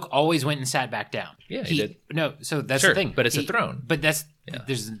 Snoke always went and sat back down. Yeah, he did. No, so that's Sure, the thing. but it's a throne. But that's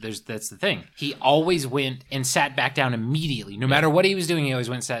that's the thing. He always went and sat back down immediately. No matter what he was doing, he always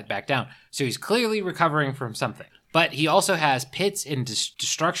went and sat back down. So he's clearly recovering from something. But he also has pits and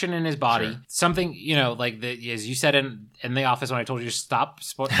destruction in his body. Sure. Something, as you said in The Office when I told you to stop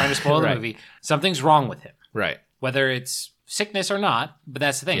trying to spoil Right. the movie, something's wrong with him. Right. Whether it's sickness or not, but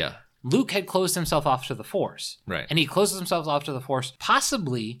that's the thing. Yeah. Luke had closed himself off to the Force. Right. And he closes himself off to the Force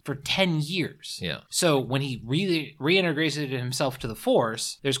possibly for 10 years. Yeah. So when he reintegrated himself to the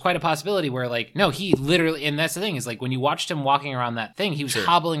Force, there's quite a possibility where, he literally, and that's the thing, is when you watched him walking around that thing, he was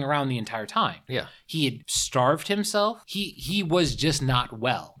hobbling around the entire time. Yeah. He had starved himself. He was just not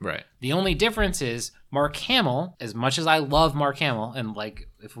well. Right. The only difference is Mark Hamill, as much as I love Mark Hamill, and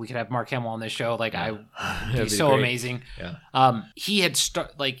if we could have Mark Hamill on this show, I would be so great. amazing. Yeah. He had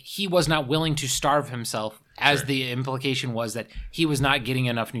he was not willing to starve himself, as the implication was that he was not getting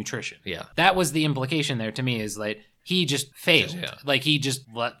enough nutrition. Yeah. That was the implication there to me, is he just failed. He just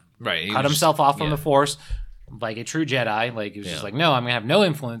cut himself off from the Force, like a true Jedi. He was just no, I'm gonna have no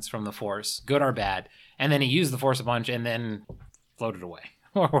influence from the Force, good or bad. And then he used the Force a bunch, and then floated away.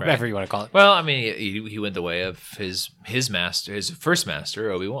 Or whatever you want to call it. Well, I mean, he went the way of his master, his first master,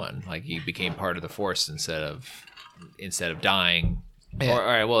 Obi-Wan. He became part of the Force instead of dying. Yeah. All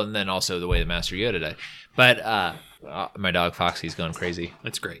right, well, and then also the way the Master Yoda died. But my dog Foxy's going crazy.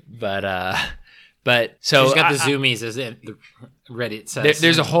 That's great. But so he's got the zoomies, as Reddit says.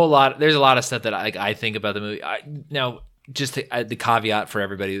 There's a lot of stuff that I think about the movie. Now, just the caveat for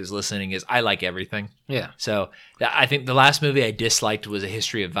everybody who's listening is I like everything. Yeah. So I think the last movie I disliked was A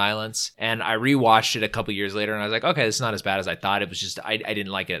History of Violence, and I rewatched it a couple years later, and I was like, okay, it's not as bad as I thought. It was just I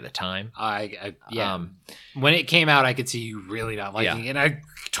didn't like it at the time. When it came out, I could see you really not liking it, and I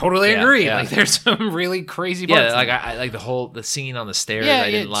totally agree. Yeah. Like, there's some really crazy parts. Yeah, like I like the scene on the stairs.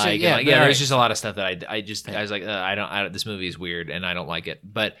 I didn't like. There's just a lot of stuff that I was like, I don't. This movie is weird, and I don't like it.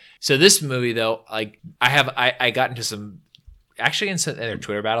 But so this movie though, like I got into some. Actually, in their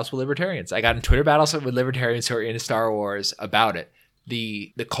Twitter battles with libertarians. I got in Twitter battles with libertarians who are into Star Wars about it.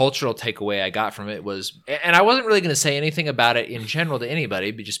 The cultural takeaway I got from it was, and I wasn't really going to say anything about it in general to anybody,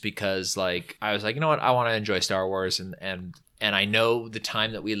 but just because like I was like, you know what, I want to enjoy Star Wars, and I know the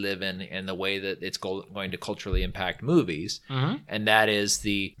time that we live in and the way that it's going to culturally impact movies, and that is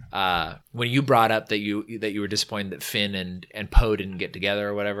the when you brought up that you were disappointed that Finn and Poe didn't get together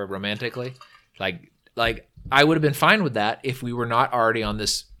or whatever romantically, like. I would have been fine with that if we were not already on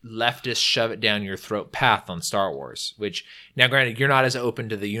this leftist shove it down your throat path on Star Wars, which now granted, you're not as open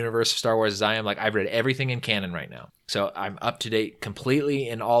to the universe of Star Wars as I am. Like I've read everything in canon right now. So I'm up to date completely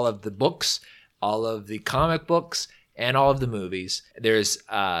in all of the books, all of the comic books, and all of the movies. There's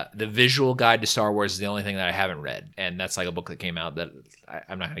the visual guide to Star Wars is the only thing that I haven't read. And that's like a book that came out that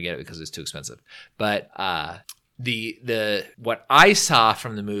I'm not going to get it because it's too expensive. But the what I saw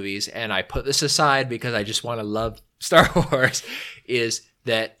from the movies, and I put this aside because I just want to love Star Wars, is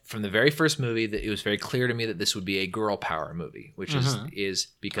that from the very first movie that it was very clear to me that this would be a girl power movie, which is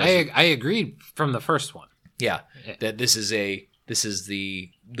because I agreed from the first one. Yeah, that this is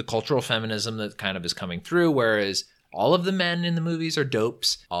the cultural feminism that kind of is coming through, whereas all of the men in the movies are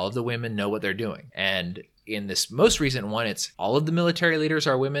dopes, all of the women know what they're doing, and in this most recent one, it's all of the military leaders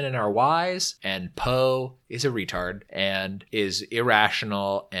are women and are wise, and Poe is a retard and is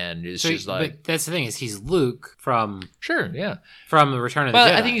irrational and is just like. But that's the thing, is he's Luke from from the Return of the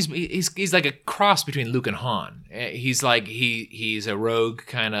Jedi. I think he's like a cross between Luke and Han. He's like he's a rogue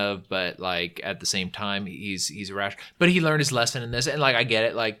kind of, but like at the same time he's irrational. But he learned his lesson in this, and like I get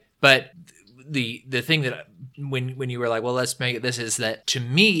it, like but. The thing that when you were like, well, let's make it this, is that to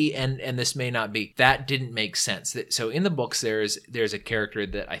me, and this may not be, that didn't make sense. So in the books, there's a character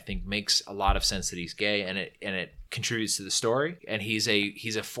that I think makes a lot of sense that he's gay, and it contributes to the story. And he's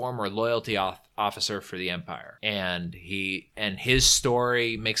a former loyalty officer for the Empire, and his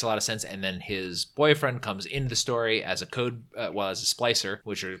story makes a lot of sense. And then his boyfriend comes into the story as a as a splicer,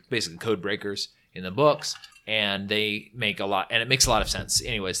 which are basically code breakers in the books. And they make a lot, and it makes a lot of sense.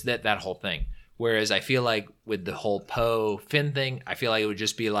 Anyways, that whole thing. Whereas I feel like with the whole Poe Finn thing, I feel like it would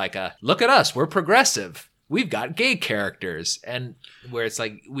just be like a look at us, we're progressive, we've got gay characters, and where it's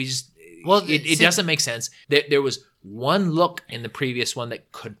like we just it doesn't make sense. There was one look in the previous one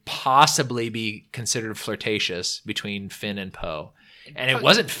that could possibly be considered flirtatious between Finn and Poe. And it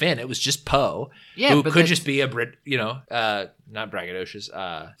wasn't Finn; it was just Poe, who could just be a not braggadocious,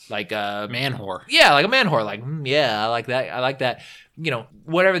 like a man whore. Yeah, like a man whore. Like, I like that. I like that.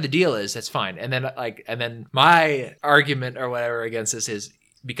 Whatever the deal is, that's fine. And then my argument or whatever against this is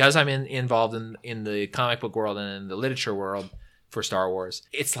because I'm involved in the comic book world and in the literature world for Star Wars,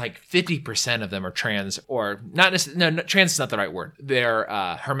 it's like 50% of them are trans, or not necessarily. No, trans is not the right word. They're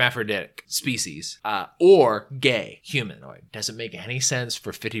hermaphroditic species, or gay, humanoid. Doesn't make any sense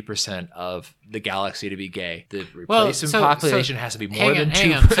for 50% of the galaxy to be gay. The replacement population has to be more than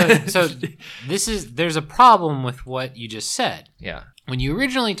 2. So there's a problem with what you just said. Yeah. When you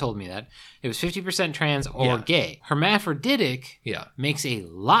originally told me that, it was 50% trans or gay. Hermaphroditic makes a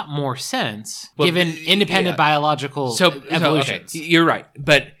lot more sense given independent biological evolutions. Okay, you're right.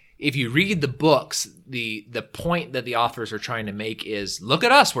 But if you read the books, the point that the authors are trying to make is, look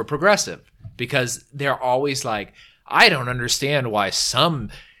at us, we're progressive. Because they're always like, I don't understand why some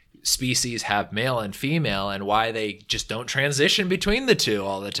species have male and female and why they just don't transition between the two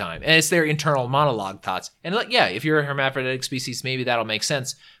all the time. And it's their internal monologue thoughts. And if you're a hermaphroditic species, maybe that'll make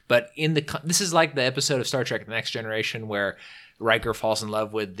sense. But this is like the episode of Star Trek The Next Generation where Riker falls in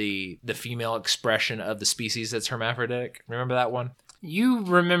love with the female expression of the species that's hermaphroditic. Remember that one? You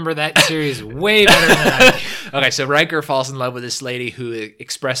remember that series way better than I do. Okay, so Riker falls in love with this lady who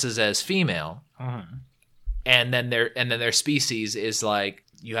expresses as female. And then their species is like,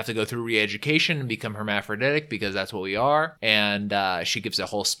 you have to go through re-education and become hermaphroditic because that's what we are. And she gives a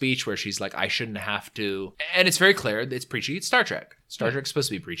whole speech where she's like, I shouldn't have to. And it's very clear. It's preachy. It's Star Trek. Star Trek's supposed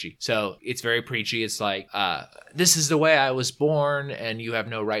to be preachy. So it's very preachy. It's like, this is the way I was born and you have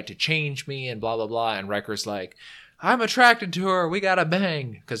no right to change me and blah, blah, blah. And Riker's like, I'm attracted to her. We got to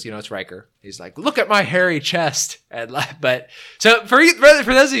bang. Because, it's Riker. He's like, look at my hairy chest. So for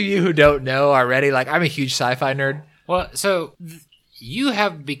those of you who don't know already, like, I'm a huge sci-fi nerd. Well, so you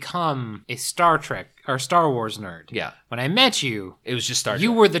have become a Star Trek or Star Wars nerd. Yeah. When I met you, it was just Star Trek.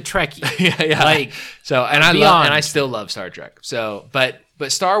 You were the Trekkie. yeah. Like, so, and I still love Star Trek. So, but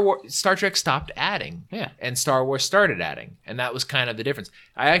Star Trek stopped adding. Yeah. And Star Wars started adding. And that was kind of the difference.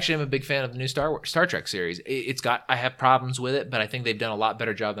 I actually am a big fan of the new Star Trek series. I have problems with it, but I think they've done a lot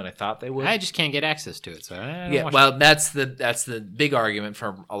better job than I thought they would. I just can't get access to it. So I don't watch it. That's the big argument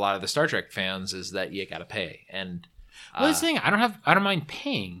from a lot of the Star Trek fans is that you got to pay. And well, this thing, I don't mind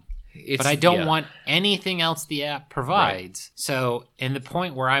paying. But I don't want anything else the app provides. Right. So, in the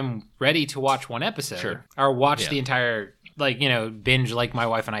point where I'm ready to watch one episode or watch the entire, binge like my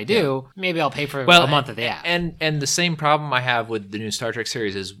wife and I do, maybe I'll pay for a month of the app. And the same problem I have with the new Star Trek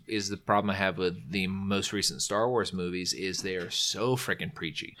series is the problem I have with the most recent Star Wars movies is they are so freaking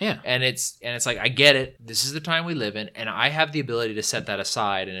preachy. Yeah. And it's like, I get it. This is the time we live in, and I have the ability to set that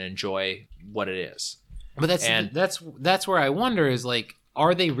aside and enjoy what it is. But that's where I wonder is like,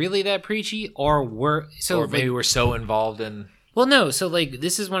 are they really that preachy, or maybe we're so involved in? Well, no. So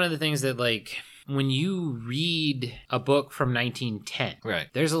this is one of the things that when you read a book from 1910, right?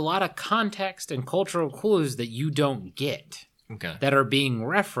 There's a lot of context and cultural clues that you don't get. Okay. That are being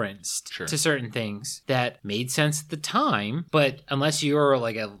referenced to certain things that made sense at the time, but unless you're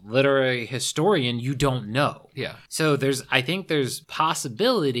like a literary historian, you don't know. Yeah. So I think there's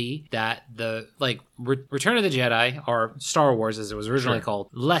possibility that the Return of the Jedi or Star Wars as it was originally called,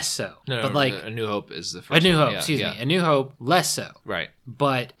 less so. No, but A New Hope is the first. A New Hope, excuse me. A New Hope, less so. Right.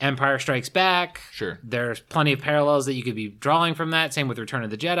 But Empire Strikes Back. Sure. There's plenty of parallels that you could be drawing from that. Same with Return of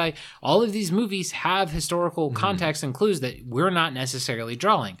the Jedi. All of these movies have historical context and clues that we're not necessarily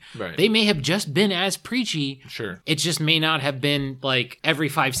drawing. Right. They may have just been as preachy. Sure. It just may not have been every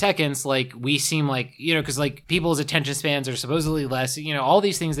 5 seconds we seem because people's attention spans are supposedly less, all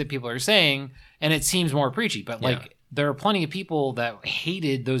these things that people are saying, and it seems more preachy. But there are plenty of people that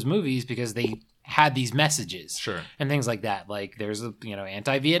hated those movies because they had these messages and things like that. There's a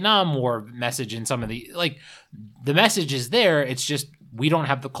anti-Vietnam War message in some of the the message is there. It's just we don't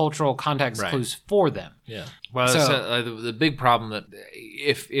have the cultural context clues for them. Yeah. Well, so the big problem that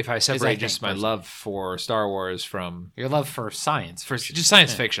if I separate just my love for Star Wars from your love for science, just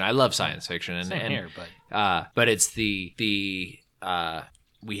science fiction, I love science fiction, but it's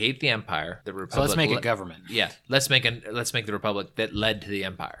we hate the Empire. The Republic. So let's make a government. Yeah, let's make the Republic that led to the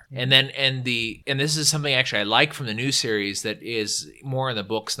Empire. And then and this is something actually I like from the new series that is more in the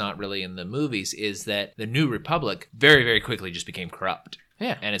books, not really in the movies, is that the New Republic very, very quickly just became corrupt.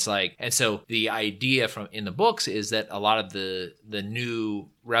 Yeah. And it's and so the idea from in the books is that a lot of the new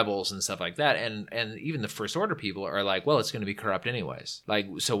rebels and stuff like that, and even the First Order people are well, it's going to be corrupt anyways.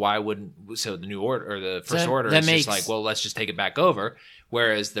 So why wouldn't the New Order or the First Order is just well, let's just take it back over.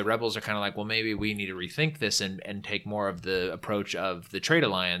 Whereas the rebels are kind of well, maybe we need to rethink this and take more of the approach of the Trade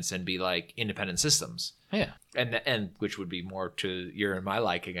Alliance and be independent systems. Yeah. And which would be more to your and my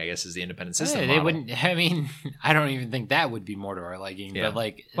liking, I guess, is the independent system. They wouldn't. I mean, I don't even think that would be more to our liking. Yeah.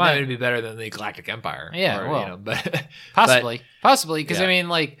 But it'd be better than the Galactic Empire. Yeah. But possibly because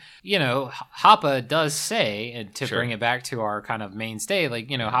Hoppe does say, and to bring it back to our kind of mainstay,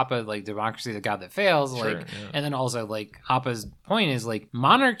 Hoppe, democracy, the god that fails, and then also Hoppe's point is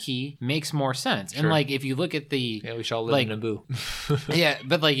monarchy makes more sense, and if you look at the we shall live in Naboo. Yeah,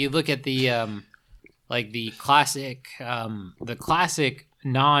 but you look at the the classic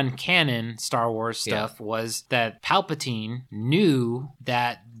non-canon Star Wars stuff was that Palpatine knew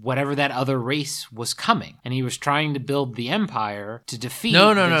that whatever that other race was coming, and he was trying to build the Empire to defeat.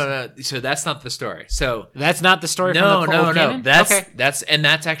 No. So that's not the story. So that's not the story. No. Canon?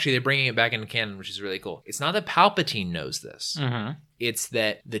 That's actually they're bringing it back into canon, which is really cool. It's not that Palpatine knows this. Mm-hmm. It's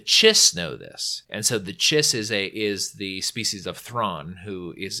that the Chiss know this, and so the Chiss is the species of Thrawn,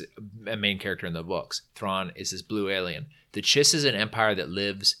 who is a main character in the books. Thrawn is this blue alien. The Chiss is an empire that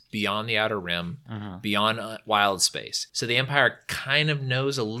lives beyond the Outer Rim, beyond wild space. So the Empire kind of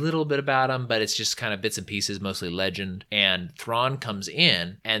knows a little bit about them, but it's just kind of bits and pieces, mostly legend. And Thrawn comes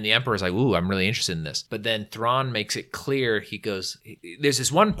in, and the Emperor's ooh, I'm really interested in this. But then Thrawn makes it clear, there's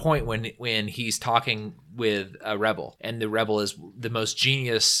this one point when he's talking with a rebel, and the rebel is the most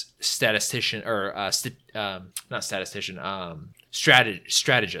genius statistician, or not statistician,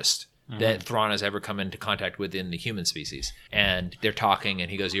 strategist that Thrawn has ever come into contact with in the human species. And they're talking, and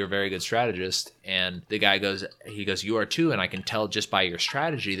he goes, "You're a very good strategist." And the guy goes, "You are too, and I can tell just by your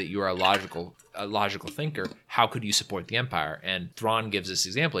strategy that you are a logical thinker. How could you support the Empire?" And Thrawn gives this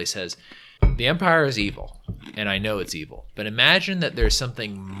example. He says, "The Empire is evil, and I know it's evil. But imagine that there's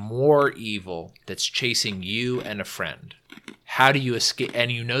something more evil that's chasing you and a friend. how do you escape? And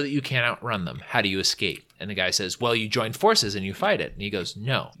you know that you can't outrun them. How do you escape? And the guy says, well, you join forces and you fight it. And he goes,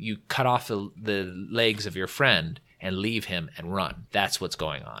 no, you cut off the legs of your friend and leave him and run. That's what's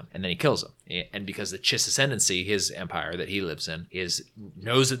going on. And then he kills him. And because the Chiss Ascendancy, his empire that he lives in,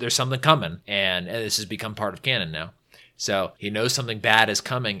 knows that there's something coming. And this has become part of canon now. So he knows something bad is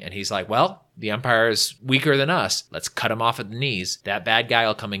coming. And he's like, well, the empire is weaker than us. Let's cut him off at the knees. That bad guy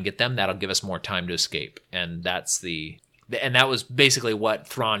will come and get them. That'll give us more time to escape. And that was basically what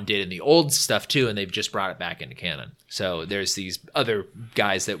Thrawn did in the old stuff too, and they've just brought it back into canon. So there's these other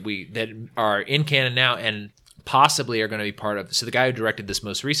guys that are in canon now and possibly are going to be part of. So the guy who directed this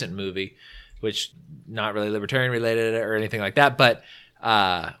most recent movie, which not really libertarian related or anything like that, but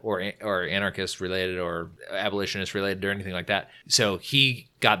or anarchist related or abolitionist related or anything like that. So he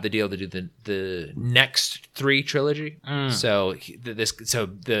got the deal to do the next 3 trilogy. So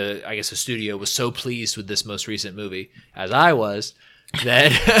I guess the studio was so pleased with this most recent movie, as I was,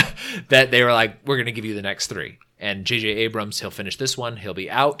 that that they were like, we're going to give you the next 3. And J.J. Abrams, he'll finish this one. He'll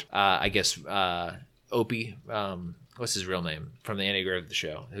be out. I guess Opie. What's his real name from the Andy Grove the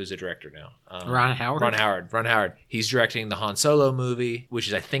show? Who's the director now? Ron Howard. Ron Howard. He's directing the Han Solo movie, which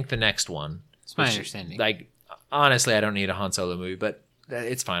is I think the next one. That's my understanding. Like, honestly, I don't need a Han Solo movie, but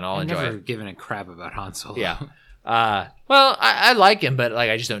it's fine. I've enjoy never it. given a crap about Han Solo. Yeah. Well, I like him, but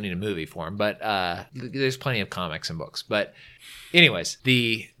like I just don't need a movie for him. But there's plenty of comics and books. But anyways,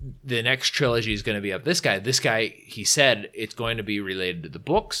 the next trilogy is going to be of this guy. He said it's going to be related to the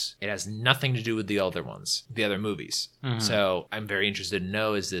books. It has nothing to do with the other ones, the other movies. Mm-hmm. So I'm very interested to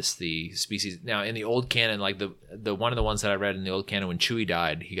know, is this the species now in the old canon? Like the one of the ones that I read in the old canon when Chewie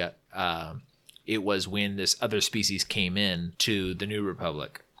died, he got it was when this other species came in to the New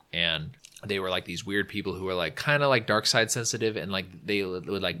Republic, and they were like these weird people who were like kind of like dark side sensitive, and like they would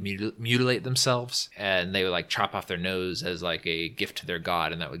like mutilate themselves, and they would like chop off their nose as like a gift to their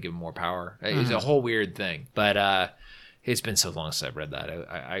god, and that would give them more power. Mm-hmm. It's a whole weird thing. But it's been so long since I've read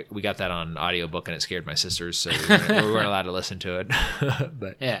that. We got that on audiobook and it scared my sisters, so we weren't allowed to listen to it.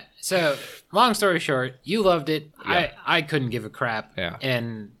 But yeah. So long story short, you loved it. Yeah. I couldn't give a crap. Yeah.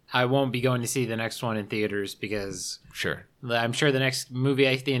 And I won't be going to see the next one in theaters because sure. I'm sure the next movie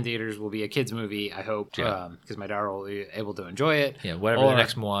I see in theaters will be a kids movie, I hope, because my daughter will be able to enjoy it. Yeah, whatever the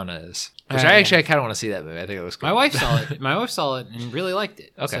next Moana is. Which I kind of want to see that movie. I think it was cool. My wife saw it. My wife saw it and really liked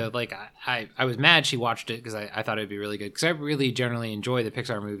it. Okay. So like I was mad she watched it because I thought it would be really good, because I really generally enjoy the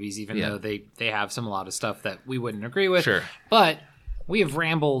Pixar movies, even though they have a lot of stuff that we wouldn't agree with. Sure. But we have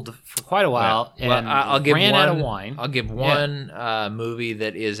rambled for quite a while, and I'll give ran one, out of wine. I'll give one movie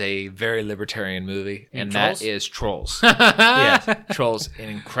that is a very libertarian movie, and that is Trolls. Yes, Trolls, an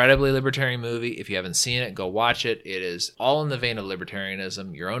incredibly libertarian movie. If you haven't seen it, go watch it. It is all in the vein of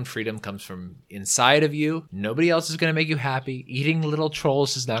libertarianism. Your own freedom comes from inside of you. Nobody else is going to make you happy. Eating little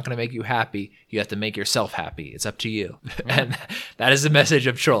trolls is not going to make you happy. You have to make yourself happy. It's up to you. And that is the message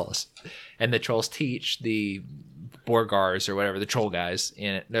of Trolls. And the Trolls teach the Borgars or whatever, the troll guys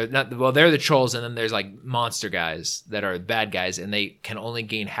in it. They're the trolls, and then there's like monster guys that are bad guys, and they can only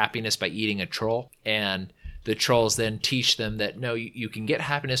gain happiness by eating a troll. And the trolls then teach them that no, you can get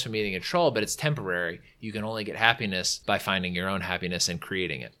happiness from eating a troll, but it's temporary. You can only get happiness by finding your own happiness and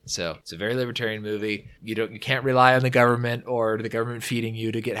creating it. So it's a very libertarian movie. You can't rely on the government or the government feeding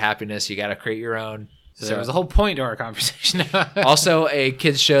you to get happiness. You got to create your own. So there was a whole point to our conversation. Also, a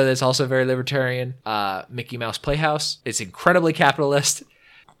kids show that's also very libertarian, Mickey Mouse Playhouse. It's incredibly capitalist.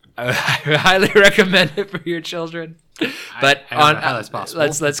 I highly recommend it for your children. But I don't know how that's possible.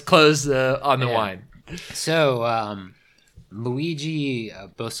 Let's close on the wine. So, Luigi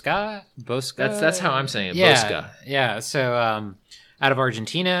Bosca. That's how I'm saying it. Yeah, Bosca. Yeah. So, out of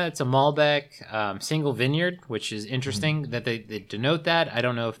Argentina, it's a Malbec single vineyard, which is interesting that they denote that. I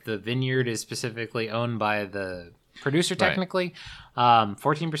don't know if the vineyard is specifically owned by the producer technically.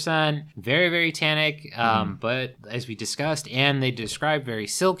 14%, very, very tannic, but as we discussed, and they described very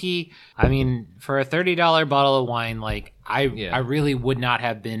silky. I mean, for a $30 bottle of wine, like I really would not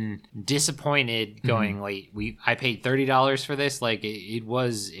have been disappointed going I paid $30 for this. Like it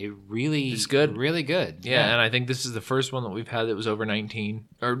was it's good, really good. Yeah, and I think this is the first one that we've had that was over 19.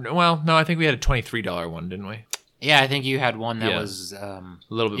 Or well, no, I think we had a $23 one, didn't we? Yeah, I think you had one that was a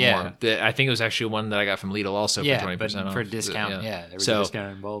little bit more. I think it was actually one that I got from Lidl also for 20% off. For discount. There was a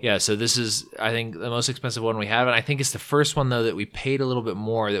discount involved. Yeah, so this is, I think, the most expensive one we have. And I think it's the first one, though, that we paid a little bit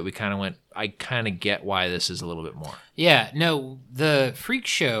more, that we kind of went, I kind of get why this is a little bit more. Yeah, no, the Freak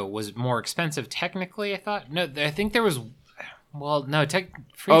Show was more expensive technically, I thought. No, I think there was, well, no, Freak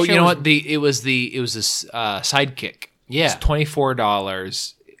Show you know what? It was this Sidekick. Yeah. It's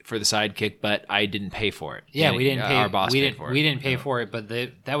 $24 for the sidekick, but I didn't pay for it. Yeah, And we didn't pay. Our boss we paid didn't. for it. We didn't pay for it, but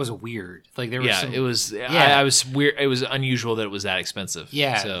that was weird. Like there was. Yeah, some, it was. Yeah. I was weird. It was unusual that it was that expensive.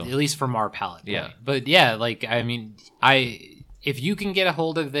 Yeah, So at least from our palate. Yeah. Point. But yeah, like I mean, if you can get a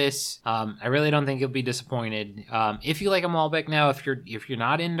hold of this, I really don't think you'll be disappointed. If you like a Malbec now, if you're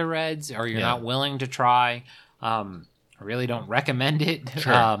not into reds or you're not willing to try, I really don't recommend it.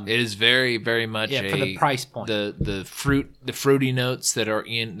 Sure. It is very, very much for the price point. The fruity notes that are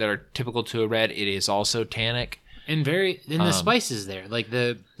typical to a red. It is also tannic. And the spices there, like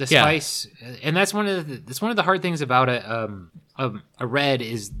the spice, and that's one of the hard things about a red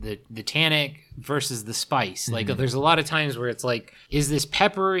is the tannic versus the spice. Like there's a lot of times where it's like, is this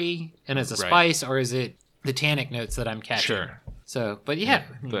peppery and it's a spice, or is it the tannic notes that I'm catching? Sure. So, but yeah.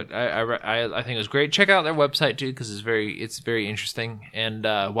 But I think it was great. Check out their website too, because it's very interesting. And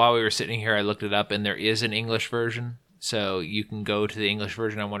while we were sitting here, I looked it up, and there is an English version. So you can go to the English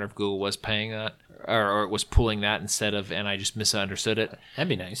version. I wonder if Google was paying that or was pulling that instead of, and I just misunderstood it. That'd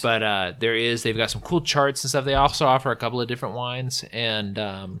be nice. But they've got some cool charts and stuff. They also offer a couple of different wines. And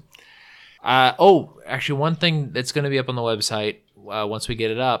actually, one thing that's going to be up on the website once we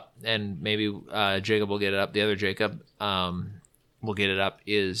get it up, and maybe Jacob will get it up. The other Jacob will get it up.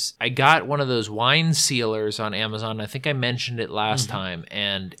 Is I got one of those wine sealers on Amazon. I think I mentioned it last time,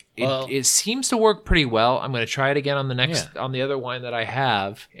 and it seems to work pretty well. I'm going to try it again on on the other wine that I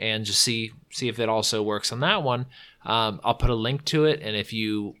have, and just see if it also works on that one. I'll put a link to it, and if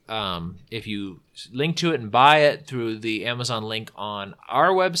you link to it and buy it through the Amazon link on our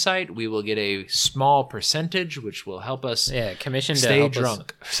website, we will get a small percentage, which will help us commission to stay help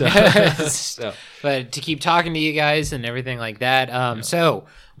drunk. So, but to keep talking to you guys and everything like that. So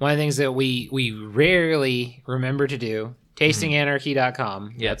one of the things that we rarely remember to do,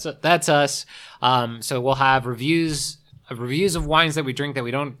 tastinganarchy.com. Yeah, that's us. So we'll have reviews of wines that we drink that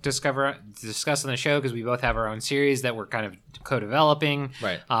we don't discuss on the show, because we both have our own series that we're kind of co-developing,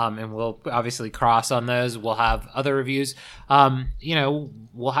 right? And we'll obviously cross on those. We'll have other reviews.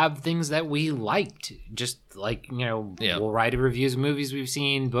 We'll have things that we liked, just like we'll write reviews of movies we've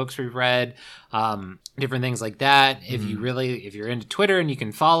seen, books we've read, different things like that. If you're into Twitter and you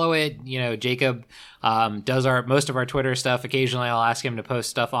can follow it, Jacob does most of our Twitter stuff. Occasionally I'll ask him to post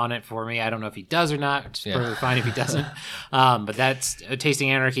stuff on it for me. I don't know if he does or not. It's perfectly fine if he doesn't. But that's Tasting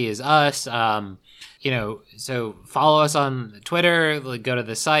Anarchy is us. So follow us on Twitter, go to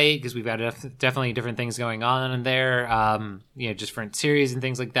the site, because we've got definitely different things going on in there. Different series and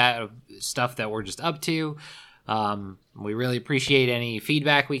things like that, stuff that we're just up to. We really appreciate any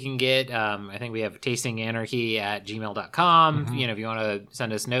feedback we can get. I think we have tastinganarchy@gmail.com. If you want to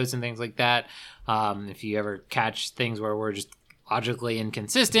send us notes and things like that. If you ever catch things where we're just logically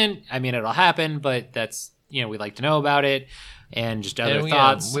inconsistent, I mean, it'll happen, but that's, we'd like to know about it. And just other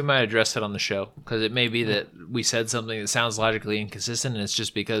thoughts. We might address it on the show, because it may be that we said something that sounds logically inconsistent, and it's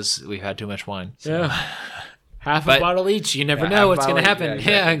just because we've had too much wine. So. Yeah. Half a bottle each. You never know what's going to happen.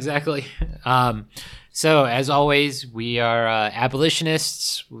 Yeah, exactly. So, as always, we are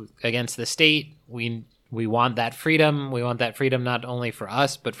abolitionists against the state. We want that freedom. We want that freedom not only for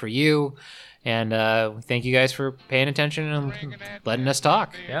us, but for you. And thank you guys for paying attention and letting us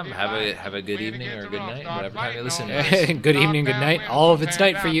talk. Yeah, have a good evening or a good night, whatever time you listen. Good evening, good night. All of it's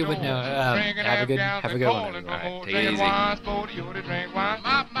night for you, but no, have a good one. All right, take it easy. Wine's for you to drink wine.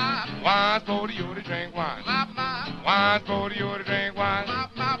 Wine's for you to drink wine. Wine's for you to drink wine.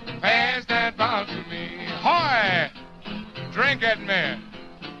 Pass that bottle to me. Hoy! Drink it, man.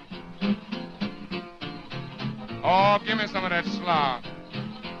 Oh, give me some of that slop.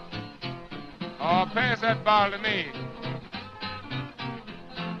 Oh, pass that bottle to me.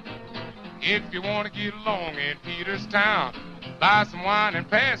 If you want to get along in Peterstown, buy some wine and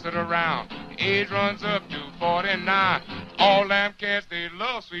pass it around. The age runs up to 49. All them cats, they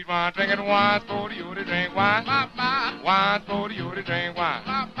love sweet wine. Drinking wine's for you to drink wine. Wine's for you to drink wine.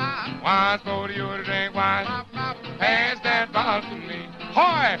 Wine's for you to drink wine. Pass that bottle to me.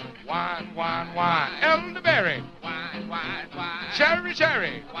 Hoy! Wine, wine, wine. Elderberry. Wine, wine, wine. Cherry,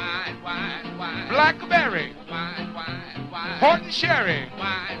 cherry. Wine, wine, wine. Blackberry. Wine, wine, wine. Port and sherry.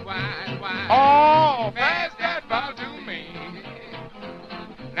 Wine, wine, wine. Oh, pass that bottle to me.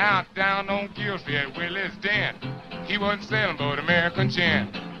 Now down on Gillsby at Willie's Den, he wasn't selling but American gin.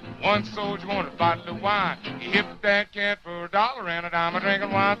 One soldier wanted a bottle of wine. He hipped that cat for $1 and a dime.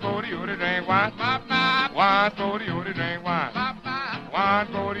 Drinking wine for you to drink wine. Wine for you to drink wine. Wine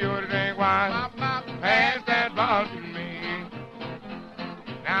for you to drink wine. Pass that bottle to me.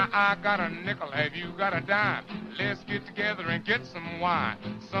 Now I got a nickel, have you got a dime? Let's get together and get some wine.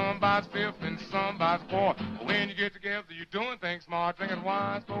 Somebody's fifth and somebody's fourth. When you get together, you're doing things smart, drinking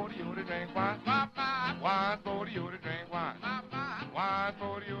wine, sport, you to drink wine. Wine's for you to drink.